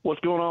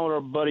 what's going on with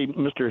our buddy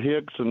Mr.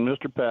 Hicks and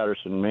Mr.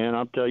 Patterson, man?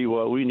 I'll tell you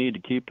what, we need to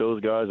keep those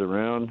guys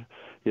around.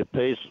 If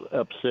Pace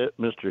upset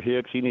Mr.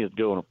 Hicks, he needs to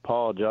go and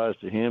apologize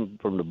to him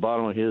from the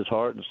bottom of his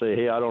heart and say,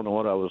 hey, I don't know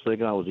what I was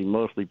thinking. I was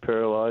emotionally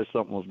paralyzed.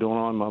 Something was going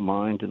on in my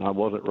mind, and I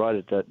wasn't right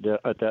at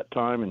that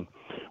time. And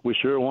we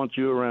sure want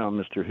you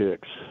around, Mr.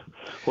 Hicks.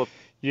 Well,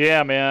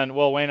 yeah, man.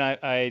 Well, Wayne,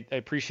 I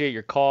appreciate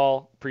your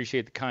call.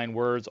 Appreciate the kind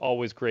words.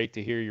 Always great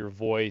to hear your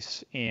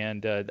voice.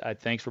 And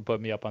thanks for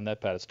putting me up on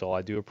that pedestal.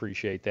 I do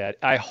appreciate that.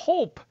 I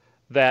hope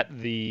that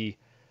the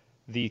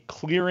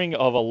clearing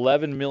of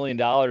 $11 million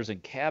in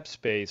cap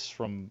space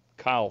from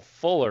Kyle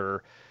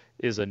Fuller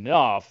is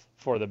enough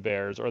for the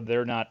Bears, or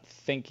they're not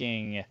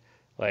thinking,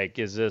 like,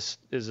 is this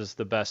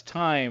the best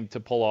time to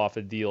pull off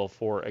a deal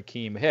for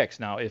Akeem Hicks?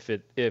 Now, if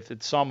it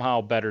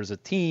somehow betters a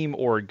team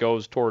or it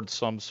goes towards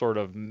some sort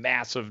of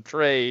massive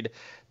trade,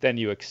 then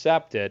you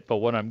accept it. But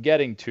what I'm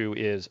getting to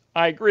is,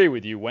 I agree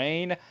with you,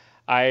 Wayne.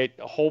 I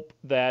hope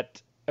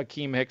that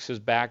Akeem Hicks is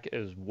back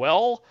as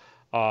well.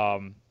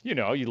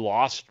 You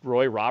lost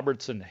Roy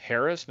Robertson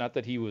Harris. Not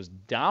that he was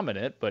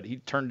dominant, but he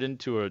turned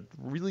into a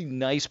really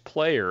nice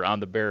player on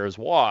the Bears'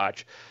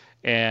 watch.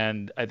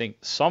 And I think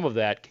some of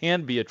that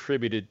can be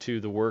attributed to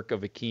the work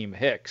of Akeem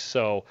Hicks.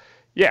 So,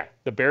 yeah,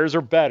 the Bears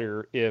are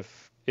better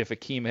if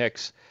Akeem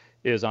Hicks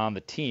is on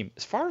the team.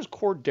 As far as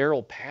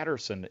Cordarrelle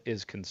Patterson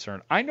is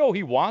concerned, I know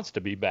he wants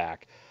to be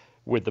back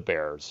with the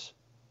Bears.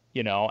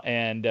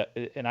 and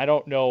I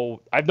don't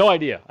know. I have no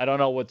idea. I don't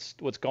know what's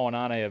going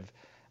on. I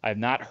have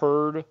not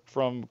heard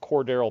from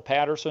Cordero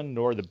Patterson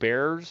nor the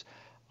Bears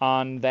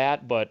on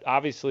that, but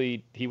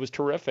obviously he was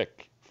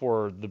terrific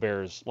for the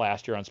Bears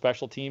last year on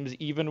special teams,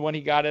 even when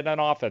he got it on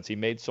offense. He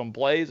made some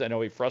plays. I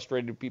know he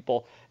frustrated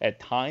people at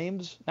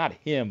times, not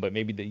him, but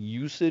maybe the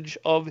usage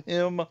of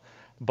him.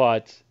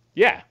 But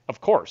yeah,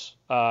 of course,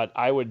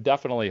 I would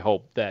definitely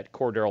hope that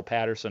Cordero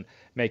Patterson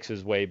makes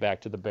his way back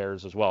to the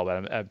Bears as well.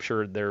 But I'm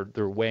sure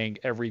they're weighing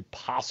every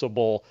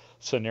possible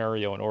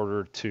scenario in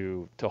order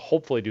to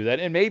hopefully do that,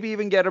 and maybe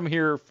even get him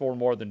here for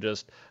more than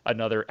just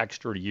another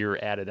extra year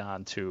added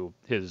on to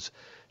his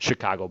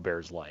Chicago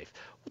Bears life.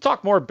 We'll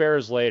talk more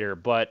Bears later,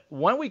 but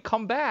when we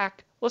come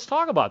back, let's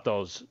talk about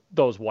those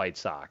White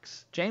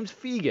Sox. James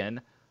Fegan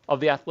of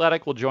The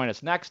Athletic will join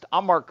us next.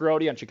 I'm Mark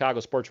Grody on Chicago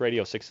Sports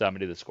Radio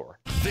 670 The Score.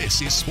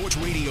 This is Sports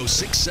Radio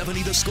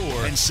 670 The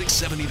Score and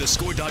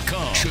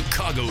 670thescore.com,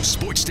 Chicago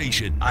Sports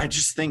Station. I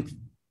just think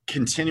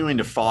continuing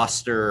to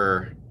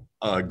foster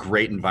a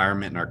great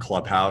environment in our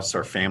clubhouse,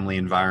 our family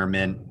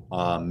environment,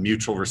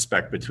 mutual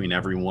respect between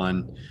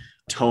everyone.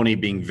 Tony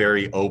being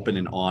very open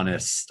and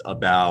honest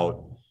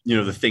about,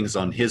 the things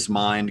on his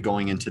mind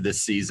going into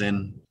this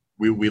season.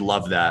 We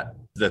love that.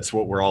 That's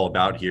what we're all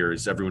about here,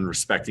 is everyone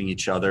respecting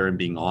each other and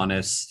being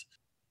honest.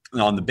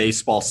 And on the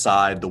baseball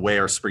side, the way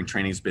our spring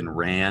training has been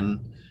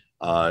ran,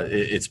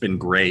 it's been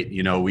great.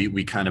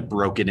 We kind of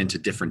broke it into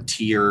different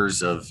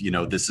tiers of,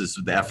 this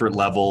is the effort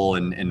level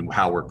and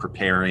how we're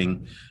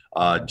preparing,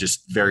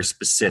 just very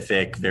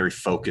specific, very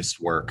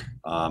focused work.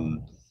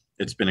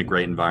 It's been a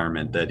great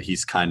environment that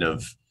he's kind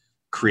of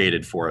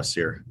created for us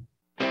here.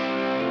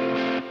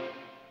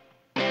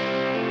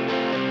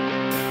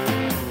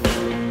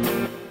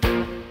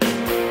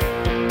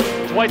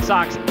 White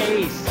Sox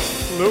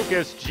ace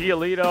Lucas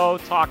Giolito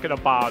talking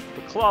about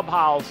the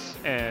clubhouse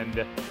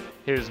and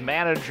his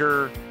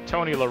manager,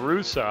 Tony La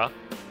Russa.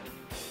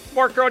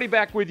 Mark Grody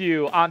back with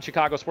you on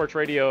Chicago Sports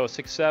Radio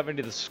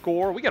 670 The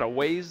Score. We got a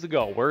ways to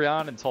go. We're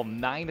on until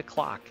 9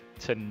 o'clock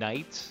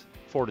tonight.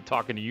 Forward to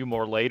talking to you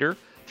more later.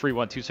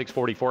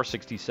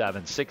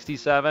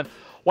 312-644-6767.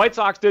 White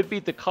Sox did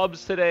beat the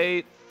Cubs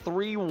today.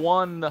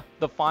 3-1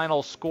 the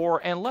final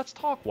score. And let's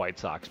talk White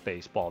Sox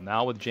baseball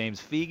now with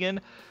James Fegan,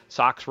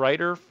 Sox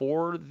writer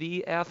for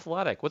The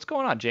Athletic. What's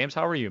going on, James?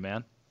 How are you,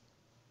 man?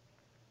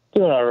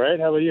 Doing all right.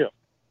 How about you?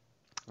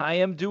 I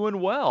am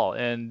doing well,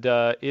 and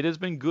it has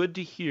been good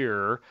to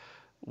hear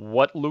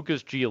what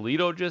Lucas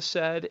Giolito just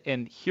said,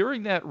 and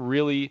hearing that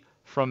really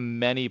from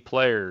many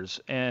players,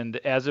 and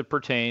as it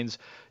pertains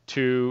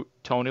to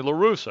Tony La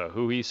Russa,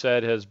 who he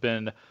said has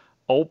been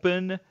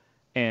open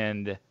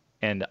and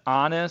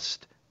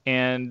honest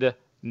and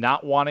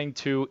not wanting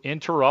to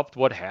interrupt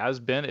what has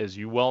been, as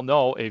you well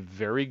know, a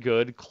very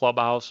good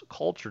clubhouse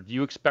culture. Do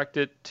you expect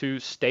it to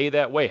stay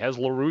that way? Has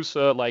La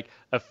Russa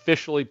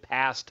officially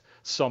passed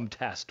some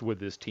test with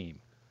this team?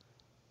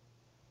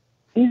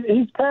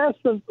 He's passed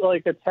a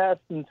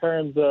test in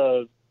terms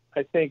of,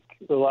 I think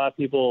a lot of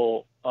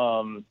people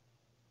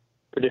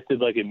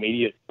predicted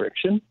immediate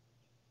friction.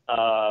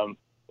 And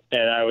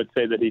I would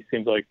say that he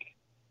seems like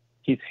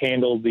he's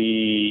handled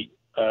the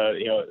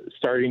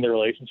starting the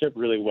relationship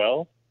really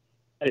well.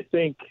 I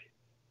think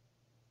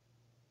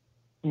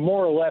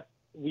more or less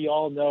we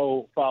all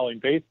know following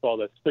baseball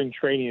that spring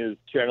training is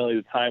generally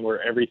the time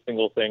where every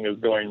single thing is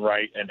going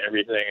right and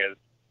everything is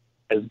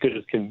as good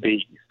as can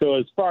be. So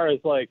as far as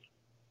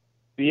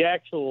the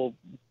actual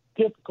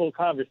difficult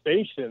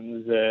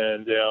conversations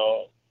and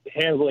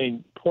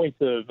handling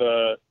points of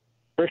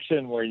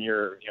friction when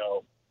you're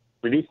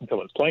reducing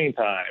someone's playing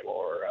time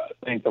or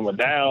sending someone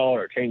down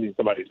or changing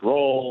somebody's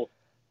role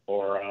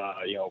or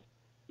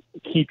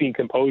keeping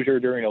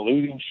composure during a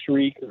losing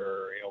streak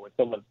or when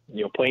someone's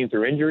playing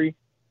through injury,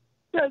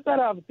 that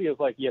obviously is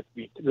yet to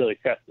be really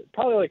tested.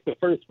 Probably the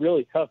first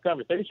really tough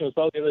conversation was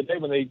probably the other day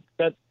when they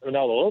sent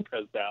Ronaldo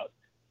Lopez out.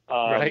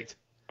 Right.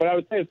 But I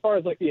would say as far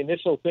as the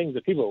initial things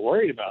that people were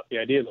worried about, the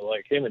idea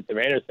that him and Tim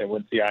Anderson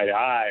wouldn't see eye to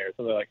eye or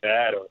something like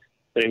that, or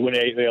they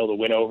wouldn't be able to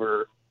win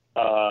over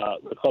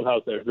the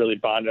clubhouse that was really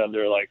bonded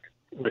under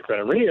Rick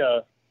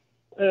Renteria.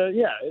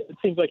 It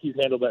seems like he's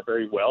handled that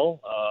very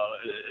well.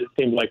 It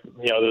seems like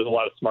there's a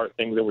lot of smart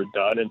things that were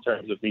done in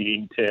terms of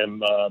meeting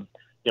Tim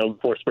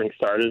before spring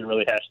started and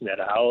really hashing that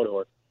out,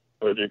 or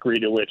the degree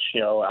to which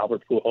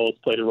Albert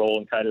Pujols played a role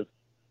in kind of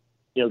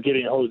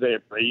getting Jose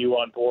Abreu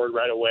on board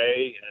right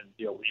away, and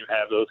when you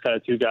have those kind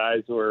of two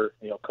guys who are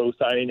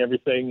co-signing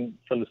everything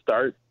from the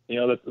start,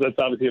 that's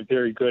obviously a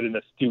very good and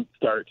astute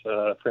start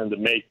for him to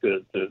make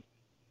to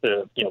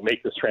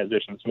make this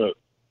transition smooth.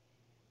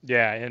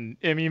 Yeah, and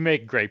you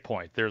make a great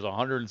point. There's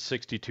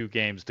 162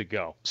 games to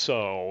go.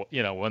 So,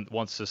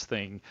 once this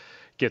thing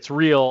gets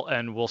real,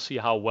 and we'll see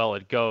how well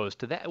it goes.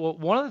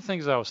 One of the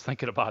things I was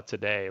thinking about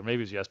today, or maybe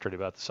it was yesterday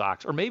about the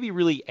Sox, or maybe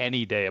really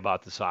any day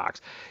about the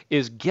Sox,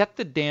 is get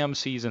the damn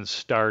season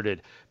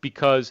started,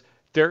 because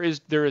there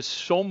is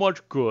so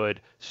much good,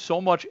 so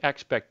much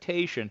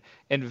expectation,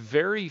 and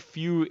very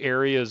few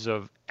areas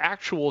of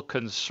actual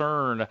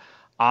concern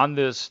on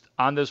this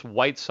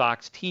White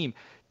Sox team.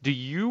 Do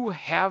you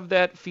have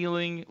that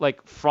feeling,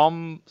 like,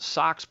 from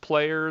Sox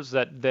players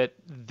that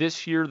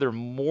this year they're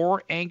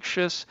more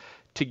anxious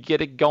to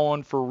get it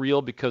going for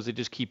real because they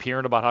just keep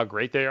hearing about how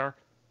great they are?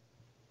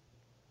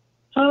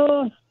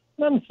 Not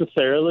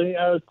necessarily,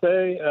 I would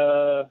say.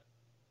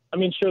 I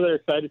mean, sure, they're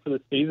excited for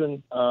the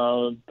season,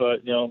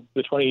 but, you know,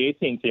 the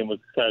 2018 team was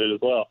excited as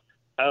well.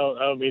 I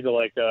don't mean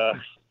to,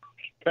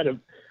 kind of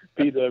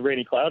be the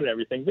rainy cloud and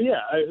everything, but, yeah,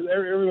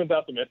 everyone's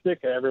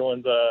optimistic.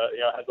 Everyone's,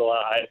 has a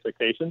lot of high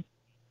expectations.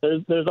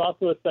 There's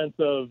also a sense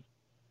of,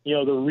 you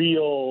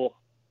know,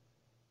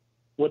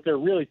 what they're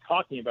really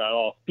talking about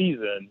all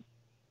season,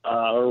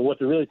 or what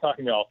they're really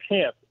talking about all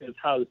camp, is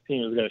how this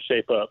team is going to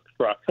shape up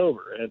for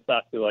October. And it's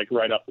not to, like,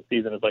 write off the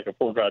season as, like, a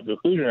foregone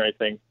conclusion or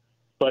anything,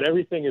 but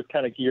everything is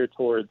kind of geared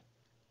towards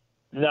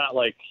not,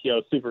 like, you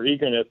know, super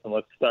eagerness and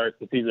let's start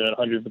the season at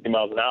 150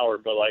 miles an hour,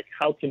 but, like,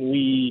 how can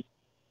we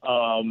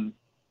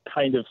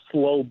kind of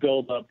slow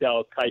build up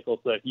Dallas Keuchel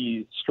so that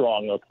he's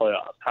strong in the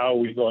playoffs? How are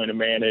we going to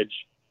manage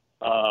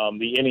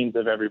the innings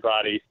of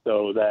everybody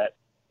so that,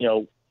 you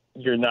know,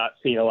 you're not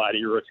seeing a lot of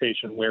your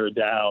rotation wear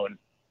down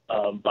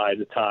by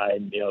the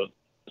time, you know,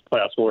 the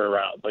playoffs were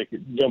around. Like,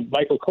 you know,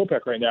 Michael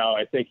Kopech right now,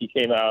 I think he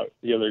came out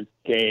the other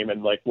game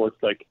and, like,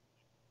 worked, like,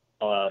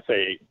 4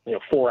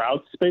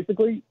 outs,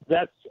 basically.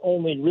 That's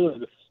only really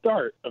the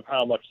start of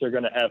how much they're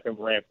going to have him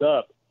ramped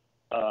up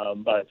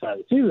by the time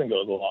the season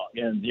goes along.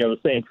 And, you know,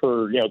 the same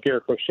for, you know,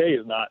 Garrett Crochet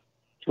is not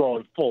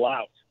throwing full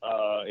out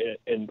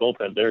in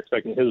bullpen. They're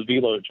expecting his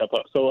velo to jump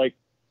up. So, like,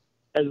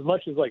 as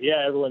much as, like,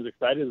 yeah, everyone's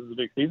excited, this is a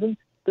big season,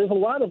 there's a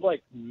lot of,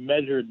 like,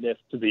 measuredness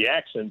to the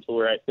action to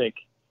where I think,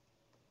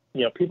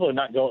 you know, people are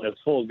not going as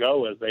full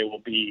go as they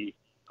will be,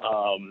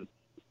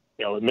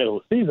 you know, in the middle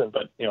of the season.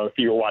 But, you know, if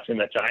you were watching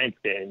that Giants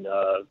game,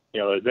 you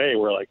know, today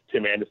where, like,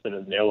 Tim Anderson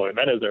and Eloy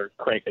Jimenez are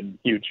cranking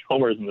huge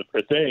homers in the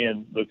first inning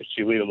and Lucas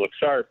Giolito looks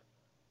sharp,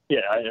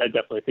 yeah, I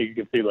definitely think you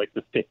can see, like,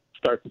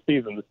 start the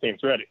season, this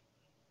team's ready.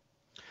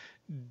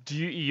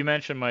 You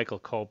mentioned Michael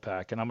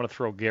Kopech, and I'm going to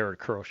throw Garrett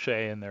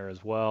Crochet in there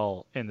as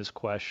well in this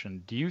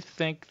question. Do you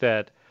think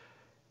that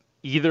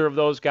either of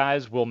those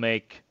guys will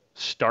make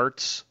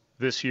starts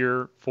this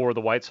year for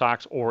the White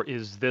Sox, or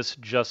is this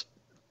just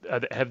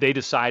have they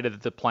decided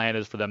that the plan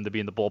is for them to be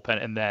in the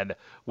bullpen, and then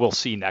we'll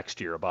see next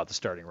year about the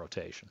starting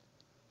rotation?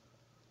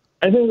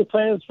 I think the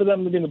plan is for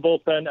them to be in the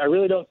bullpen. I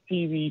really don't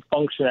see the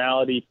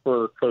functionality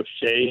for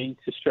Crochet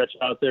to stretch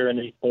out there in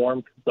any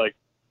form. Cause, like,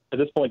 at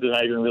this point, they're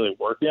not even really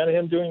working on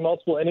him doing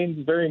multiple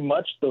innings very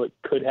much, so it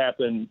could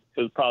happen.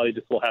 It probably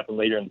just will happen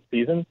later in the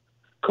season.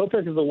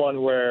 Kopech is the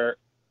one where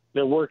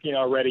they're working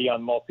already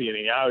on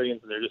multi-inning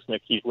outings, and they're just going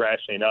to keep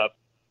rationing up.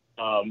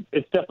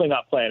 It's definitely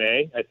not Plan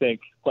A. I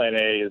think Plan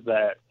A is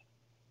that,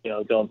 you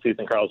know, Dylan Cease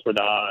and Carlos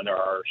Rodon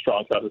are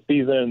strong throughout the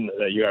season,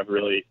 that you have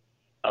really,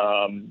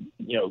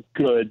 you know,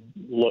 good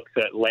looks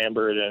at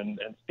Lambert and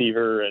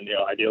Stever, and, you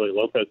know, ideally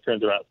Lopez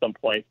turns around at some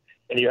point,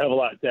 and you have a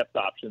lot of depth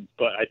options.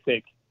 But I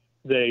think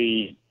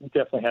they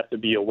definitely have to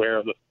be aware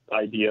of the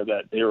idea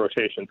that their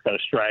rotation is kind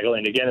of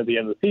straggling again at the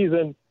end of the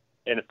season.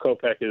 And if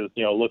Kopech is,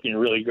 you know, looking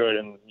really good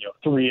in, you know,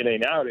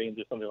 3-inning outings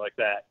or something like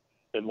that,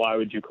 then why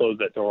would you close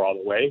that door all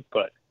the way?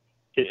 But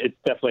it's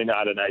definitely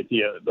not an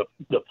idea.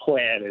 The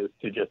plan is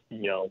to just,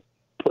 you know,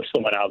 push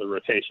someone out of the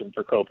rotation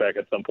for Kopech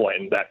at some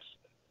point, and that's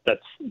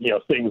you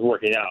know, things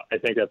working out. I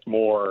think that's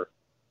more,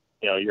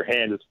 you know, your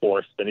hand is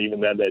forced, and even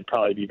then they'd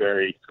probably be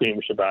very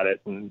squeamish about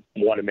it and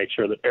want to make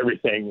sure that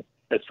everything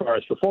as far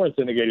as performance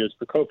indicators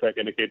for Kopech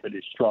indicate that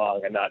he's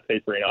strong and not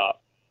tapering off.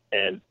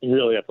 And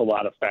really, that's a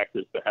lot of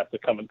factors that have to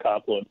come in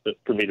confluence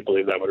for me to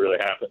believe that would really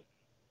happen.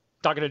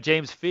 Talking to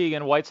James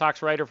Fegan, White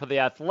Sox writer for The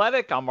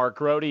Athletic. I'm Mark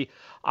Grody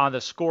on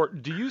The Score.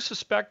 Do you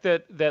suspect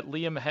that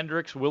Liam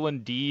Hendriks will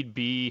indeed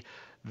be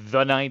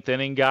the ninth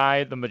inning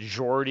guy the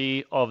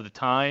majority of the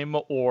time,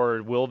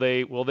 or will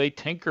they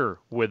tinker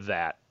with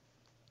that?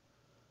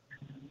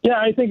 Yeah,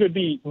 I think it would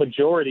be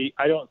majority.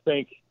 I don't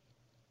think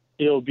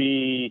it'll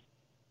be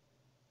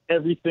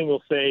every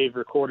single save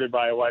recorded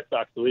by a White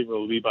Sox reliever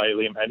will be by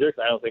Liam Hendriks.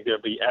 I don't think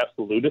there'll be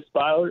absolutist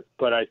pilot,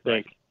 but I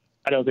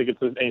don't think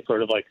it's any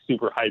sort of, like,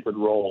 super hybrid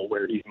role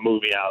where he's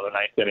moving out of the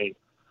ninth inning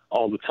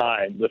all the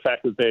time. The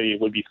fact that they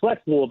would be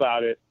flexible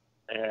about it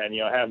and,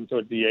 you know, have him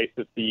towards the eighth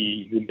if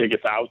the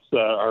biggest outs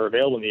are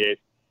available in the eighth,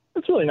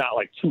 it's really not,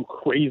 like, too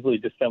crazily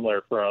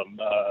dissimilar from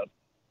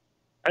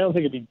I don't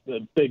think it'd be a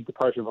big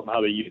departure from how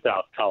they used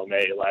out column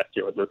A last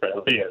year with Rick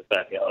Rodriguez.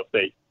 That, you know, if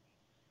they,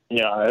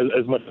 you know,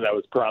 as much as that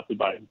was prompted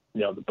by,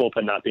 you know, the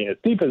bullpen not being as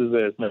deep as it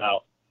is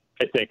now,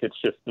 I think it's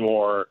just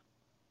more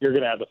you're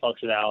going to have the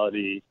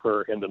functionality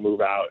for him to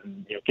move out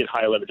and, you know, get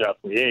high leverage out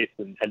from the eighth,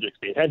 and Hendriks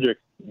being Hendriks,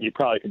 you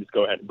probably can just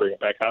go ahead and bring it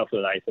back out for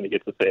the ninth and he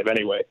gets the save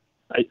anyway.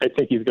 I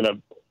think he's going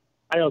to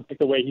 – I don't think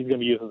the way he's going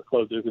to be used as a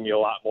closer is going to be a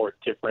lot more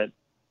different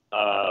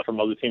from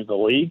other teams in the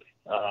league.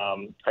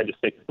 I just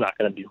think it's not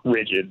going to be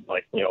rigid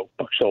like, you know,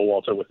 Buck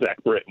Showalter with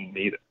Zach Britton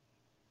either.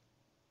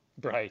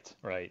 Right.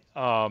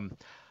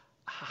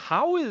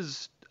 How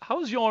is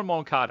Yoan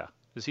Moncada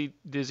Is he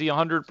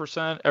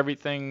 100%?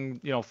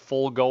 Everything,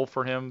 full go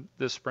for him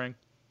this spring?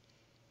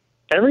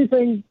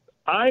 Everything.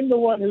 I'm the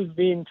one who's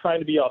been trying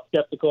to be all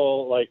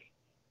skeptical,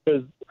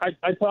 because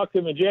I talked to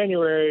him in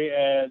January,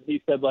 and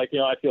he said,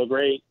 I feel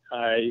great.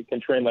 I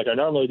can train like I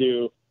normally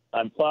do.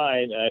 I'm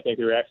fine. And I think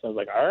the reaction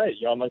was all right,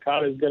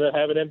 Moncada is going to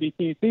have an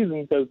MVP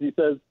season because he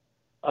says,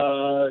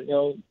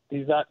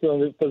 he's not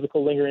feeling the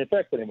physical lingering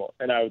effects anymore.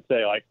 And I would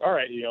say, all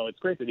right, it's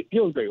great that he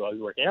feels great while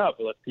he's working out,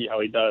 but let's see how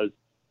he does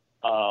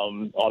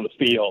on the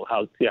field.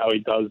 See how he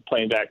does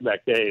playing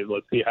back-to-back days.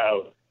 Let's see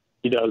how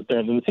he does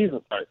during the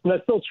season starts. And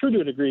that's still true to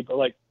a degree, but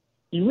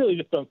you really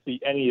just don't see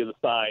any of the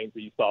signs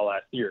that you saw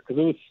last year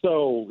because it was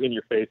so in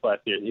your face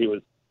last year. He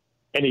was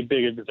any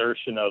big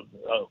exertion of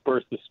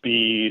burst of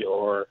speed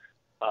or,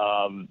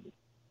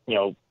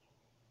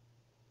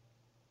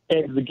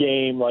 end the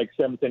game,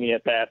 seventh inning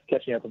at bats,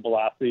 catching up the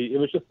velocity. It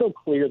was just so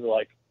clear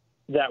that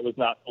that was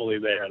not fully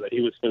there, that he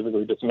was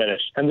physically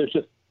diminished. And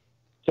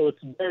so it's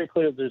very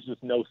clear that there's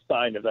just no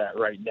sign of that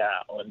right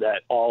now, and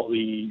that all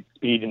the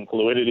speed and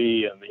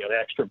fluidity and the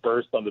extra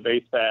burst on the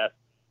base pass,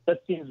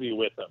 that seems to be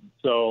with him.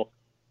 So,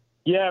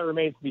 yeah, it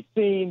remains to be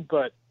seen,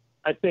 but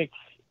I think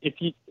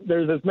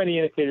there's as many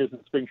indicators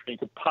in spring training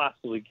could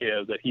possibly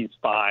give that he's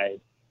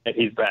fine and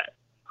he's back.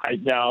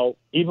 Now,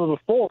 even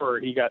before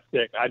he got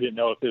sick, I didn't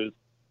know if it was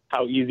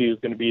how easy it was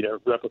going to be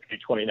to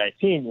replicate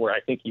 2019, where I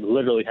think he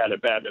literally had a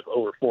BABIP of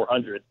over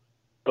 400.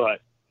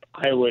 But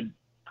I would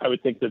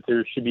think that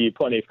there should be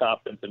plenty of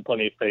confidence and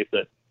plenty of faith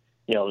that,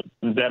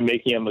 them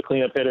making him the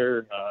cleanup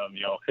hitter,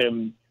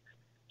 him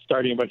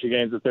starting a bunch of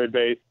games at third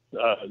base,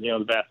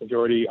 the vast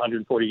majority,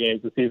 140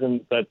 games this season,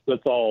 that's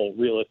all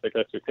realistic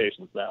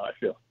expectations now, I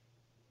feel.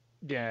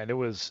 Yeah, and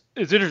it's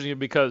interesting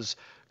because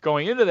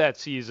going into that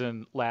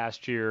season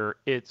last year,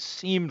 it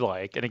seemed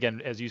like, and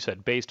again, as you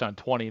said, based on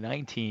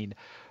 2019,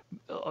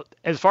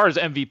 as far as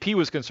MVP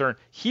was concerned,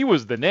 he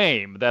was the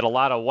name that a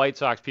lot of White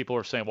Sox people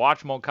were saying,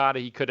 watch Moncada,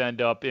 he could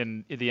end up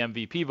in the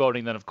MVP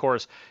voting. Then, of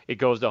course, it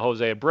goes to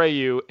Jose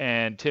Abreu,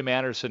 and Tim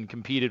Anderson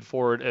competed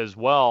for it as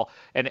well.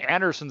 And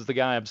Anderson's the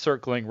guy I'm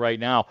circling right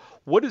now.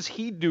 What does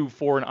he do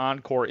for an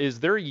encore?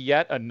 Is there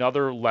yet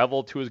another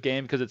level to his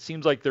game? Because it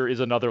seems like there is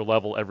another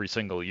level every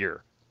single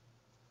year.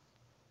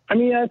 I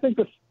mean, I think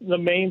the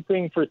main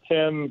thing for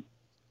Tim,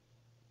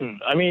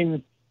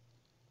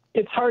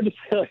 it's hard to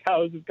say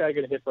how is this guy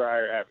going to hit for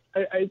higher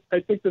average. I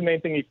think the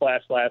main thing he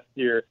flashed last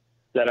year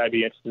that I'd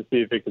be interested to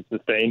see if it could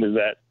sustain is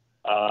that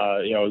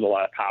it was a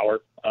lot of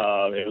power.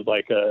 It was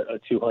like a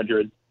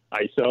 200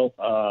 ISO,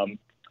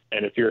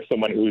 and if you're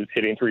someone who's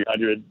hitting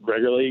 300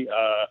 regularly,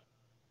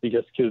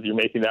 because you're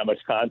making that much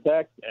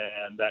contact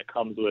and that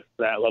comes with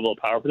that level of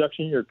power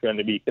production, you're going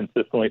to be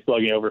consistently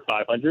slugging over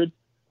 500.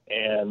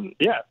 And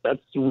yeah,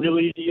 that's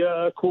really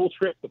a cool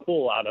trick to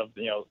pull out of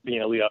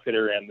being a leadoff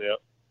hitter and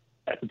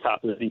at the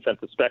top of the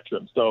defensive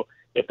spectrum. So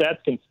if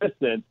that's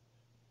consistent,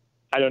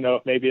 I don't know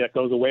if maybe that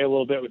goes away a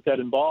little bit with dead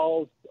end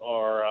balls,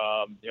 or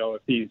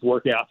if he's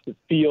working off the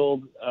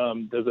field,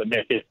 does it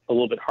make it a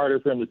little bit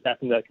harder for him to tap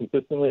into that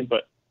consistently?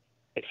 But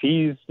if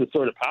he's the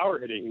sort of power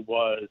hitter he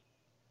was,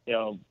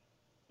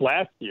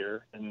 last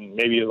year, and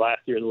maybe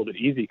last year a little bit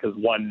easy because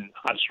one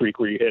hot streak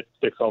where you hit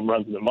 6 home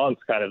runs in a month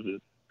kind of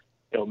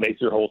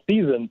makes your whole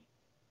season.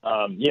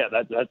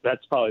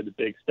 That's probably the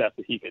big step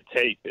that he could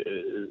take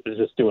is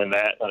just doing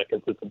that on a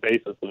consistent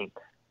basis. And,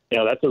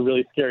 that's a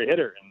really scary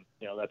hitter.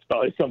 And, that's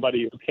probably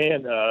somebody who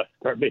can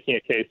start making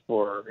a case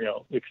for,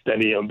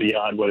 extending him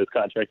beyond what his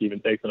contract even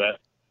takes him at.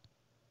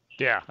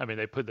 Yeah, I mean,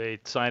 they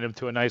signed him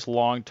to a nice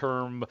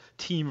long-term,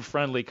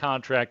 team-friendly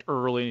contract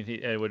early,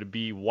 and it would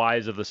be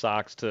wise of the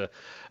Sox to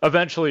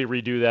eventually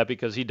redo that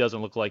because he doesn't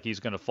look like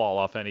he's going to fall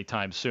off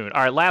anytime soon.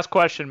 All right, last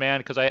question, man,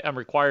 because I'm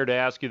required to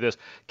ask you this.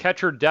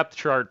 Catcher depth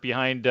chart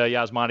behind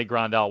Yasmani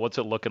Grandal, what's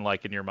it looking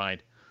like in your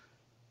mind?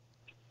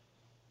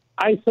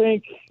 I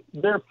think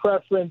their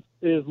preference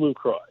is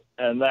Lucroy,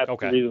 and that's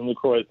the reason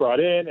Lucroy is brought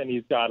in, and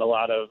he's got a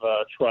lot of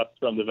trust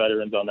from the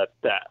veterans on that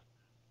staff.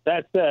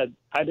 That said,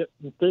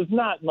 there's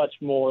not much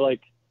more. I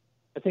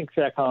think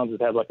Zach Collins has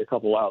had a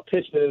couple wild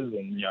pitches,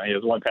 and he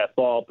has one pass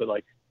ball. But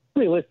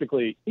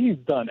realistically, he's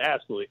done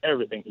absolutely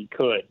everything he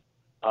could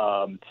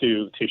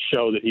to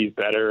show that he's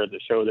better, to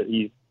show that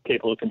he's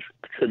capable of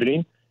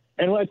contributing.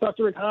 And when I talked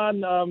to Rick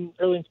Hahn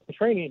early in spring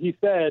training, he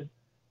said,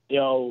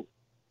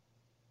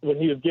 when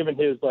he was given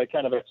his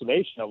kind of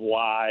explanation of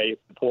why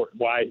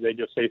they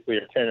just basically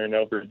are turning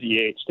over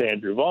DH to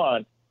Andrew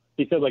Vaughn.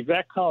 He said,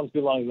 Zach Collins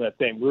belongs in that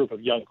same group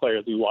of young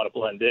players we want to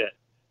blend in.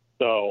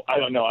 So I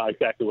don't know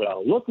exactly what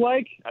it'll look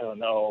like. I don't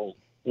know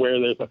where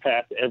there's a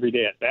path every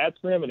day at bats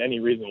for him in any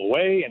reasonable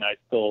way. And I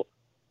still,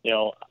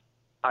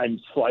 I'm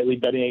slightly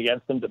betting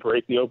against them to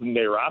break the opening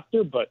day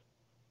roster, but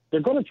they're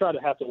going to try to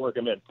have to work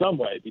him in some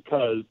way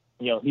because,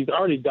 he's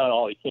already done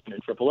all he can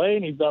in AAA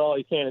and he's done all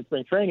he can in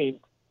spring training.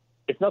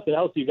 If nothing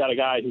else, you've got a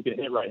guy who can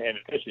hit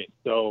right-handed pitching.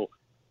 So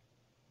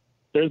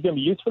there's going to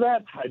be use for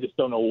that. I just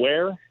don't know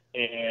where.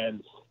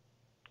 And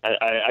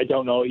I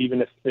don't know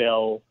even if,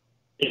 a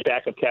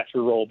backup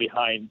catcher role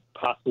behind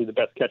possibly the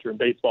best catcher in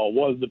baseball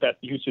was the best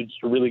usage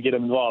to really get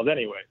him involved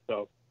anyway.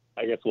 So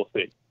I guess we'll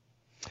see.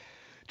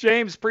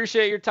 James,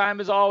 appreciate your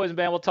time as always,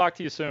 man. We'll talk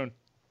to you soon.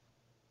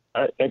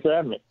 All right, thanks for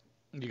having me.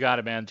 You got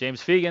it, man.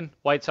 James Fegan,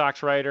 White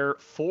Sox writer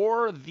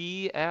for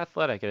The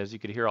Athletic. As you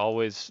could hear,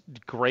 always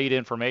great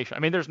information. I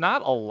mean, there's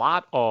not a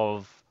lot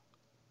of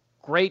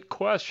great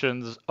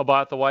questions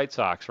about the White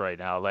Sox right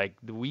now. Like,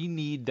 we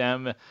need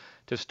them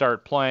to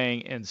start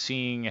playing and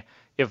seeing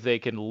if they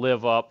can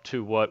live up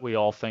to what we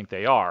all think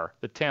they are.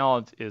 The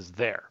talent is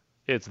there.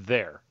 It's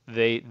there.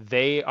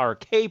 They are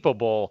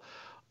capable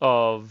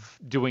of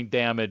doing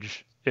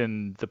damage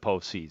in the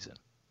postseason.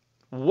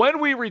 When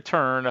we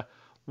return,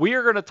 we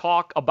are going to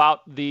talk about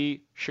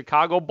the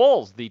Chicago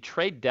Bulls. The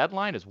trade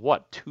deadline is,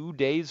 2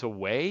 days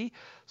away?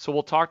 So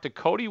we'll talk to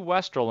Cody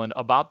Westerland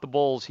about the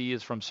Bulls. He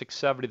is from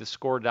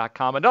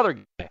 670thescore.com, another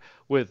guy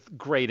with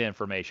great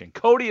information.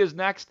 Cody is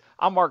next.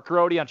 I'm Mark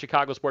Grody on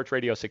Chicago Sports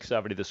Radio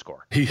 670 The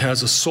Score. He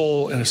has a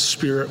soul and a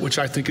spirit, which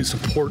I think is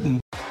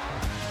important.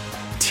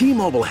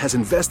 T-Mobile has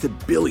invested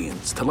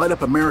billions to light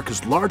up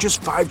America's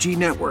largest 5G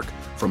network,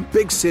 from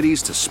big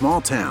cities to small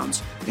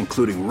towns,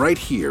 including right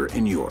here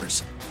in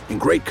yours. And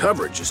great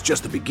coverage is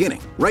just the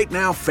beginning. Right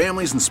now,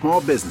 families and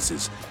small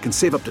businesses can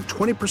save up to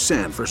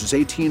 20% versus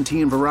AT&T and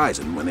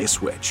Verizon when they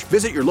switch.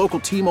 Visit your local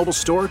T-Mobile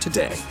store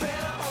today.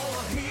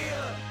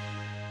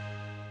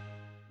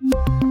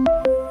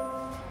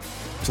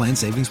 Plan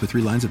savings with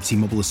 3 lines of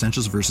T-Mobile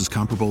Essentials versus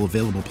comparable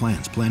available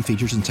plans. Plan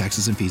features and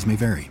taxes and fees may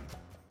vary.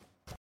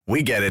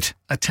 We get it.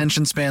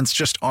 Attention spans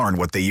just aren't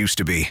what they used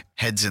to be.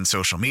 Heads in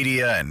social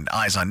media and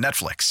eyes on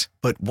Netflix.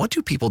 But what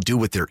do people do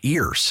with their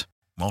ears?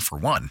 Well, for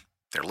one,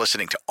 they're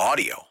listening to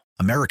audio.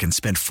 Americans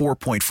spend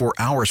 4.4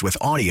 hours with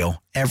audio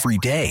every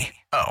day.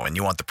 Oh, and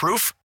you want the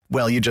proof?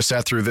 Well, you just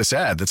sat through this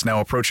ad that's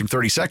now approaching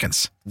 30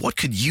 seconds. What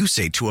could you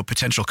say to a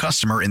potential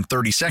customer in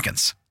 30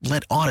 seconds?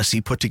 Let Odyssey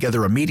put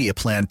together a media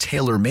plan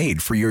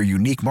tailor-made for your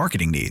unique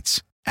marketing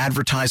needs.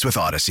 Advertise with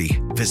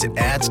Odyssey. Visit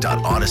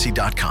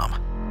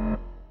ads.odyssey.com.